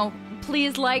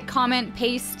please like, comment,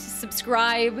 paste,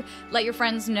 subscribe, let your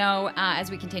friends know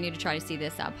as we continue to try to see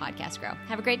this podcast grow.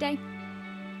 Have a great day.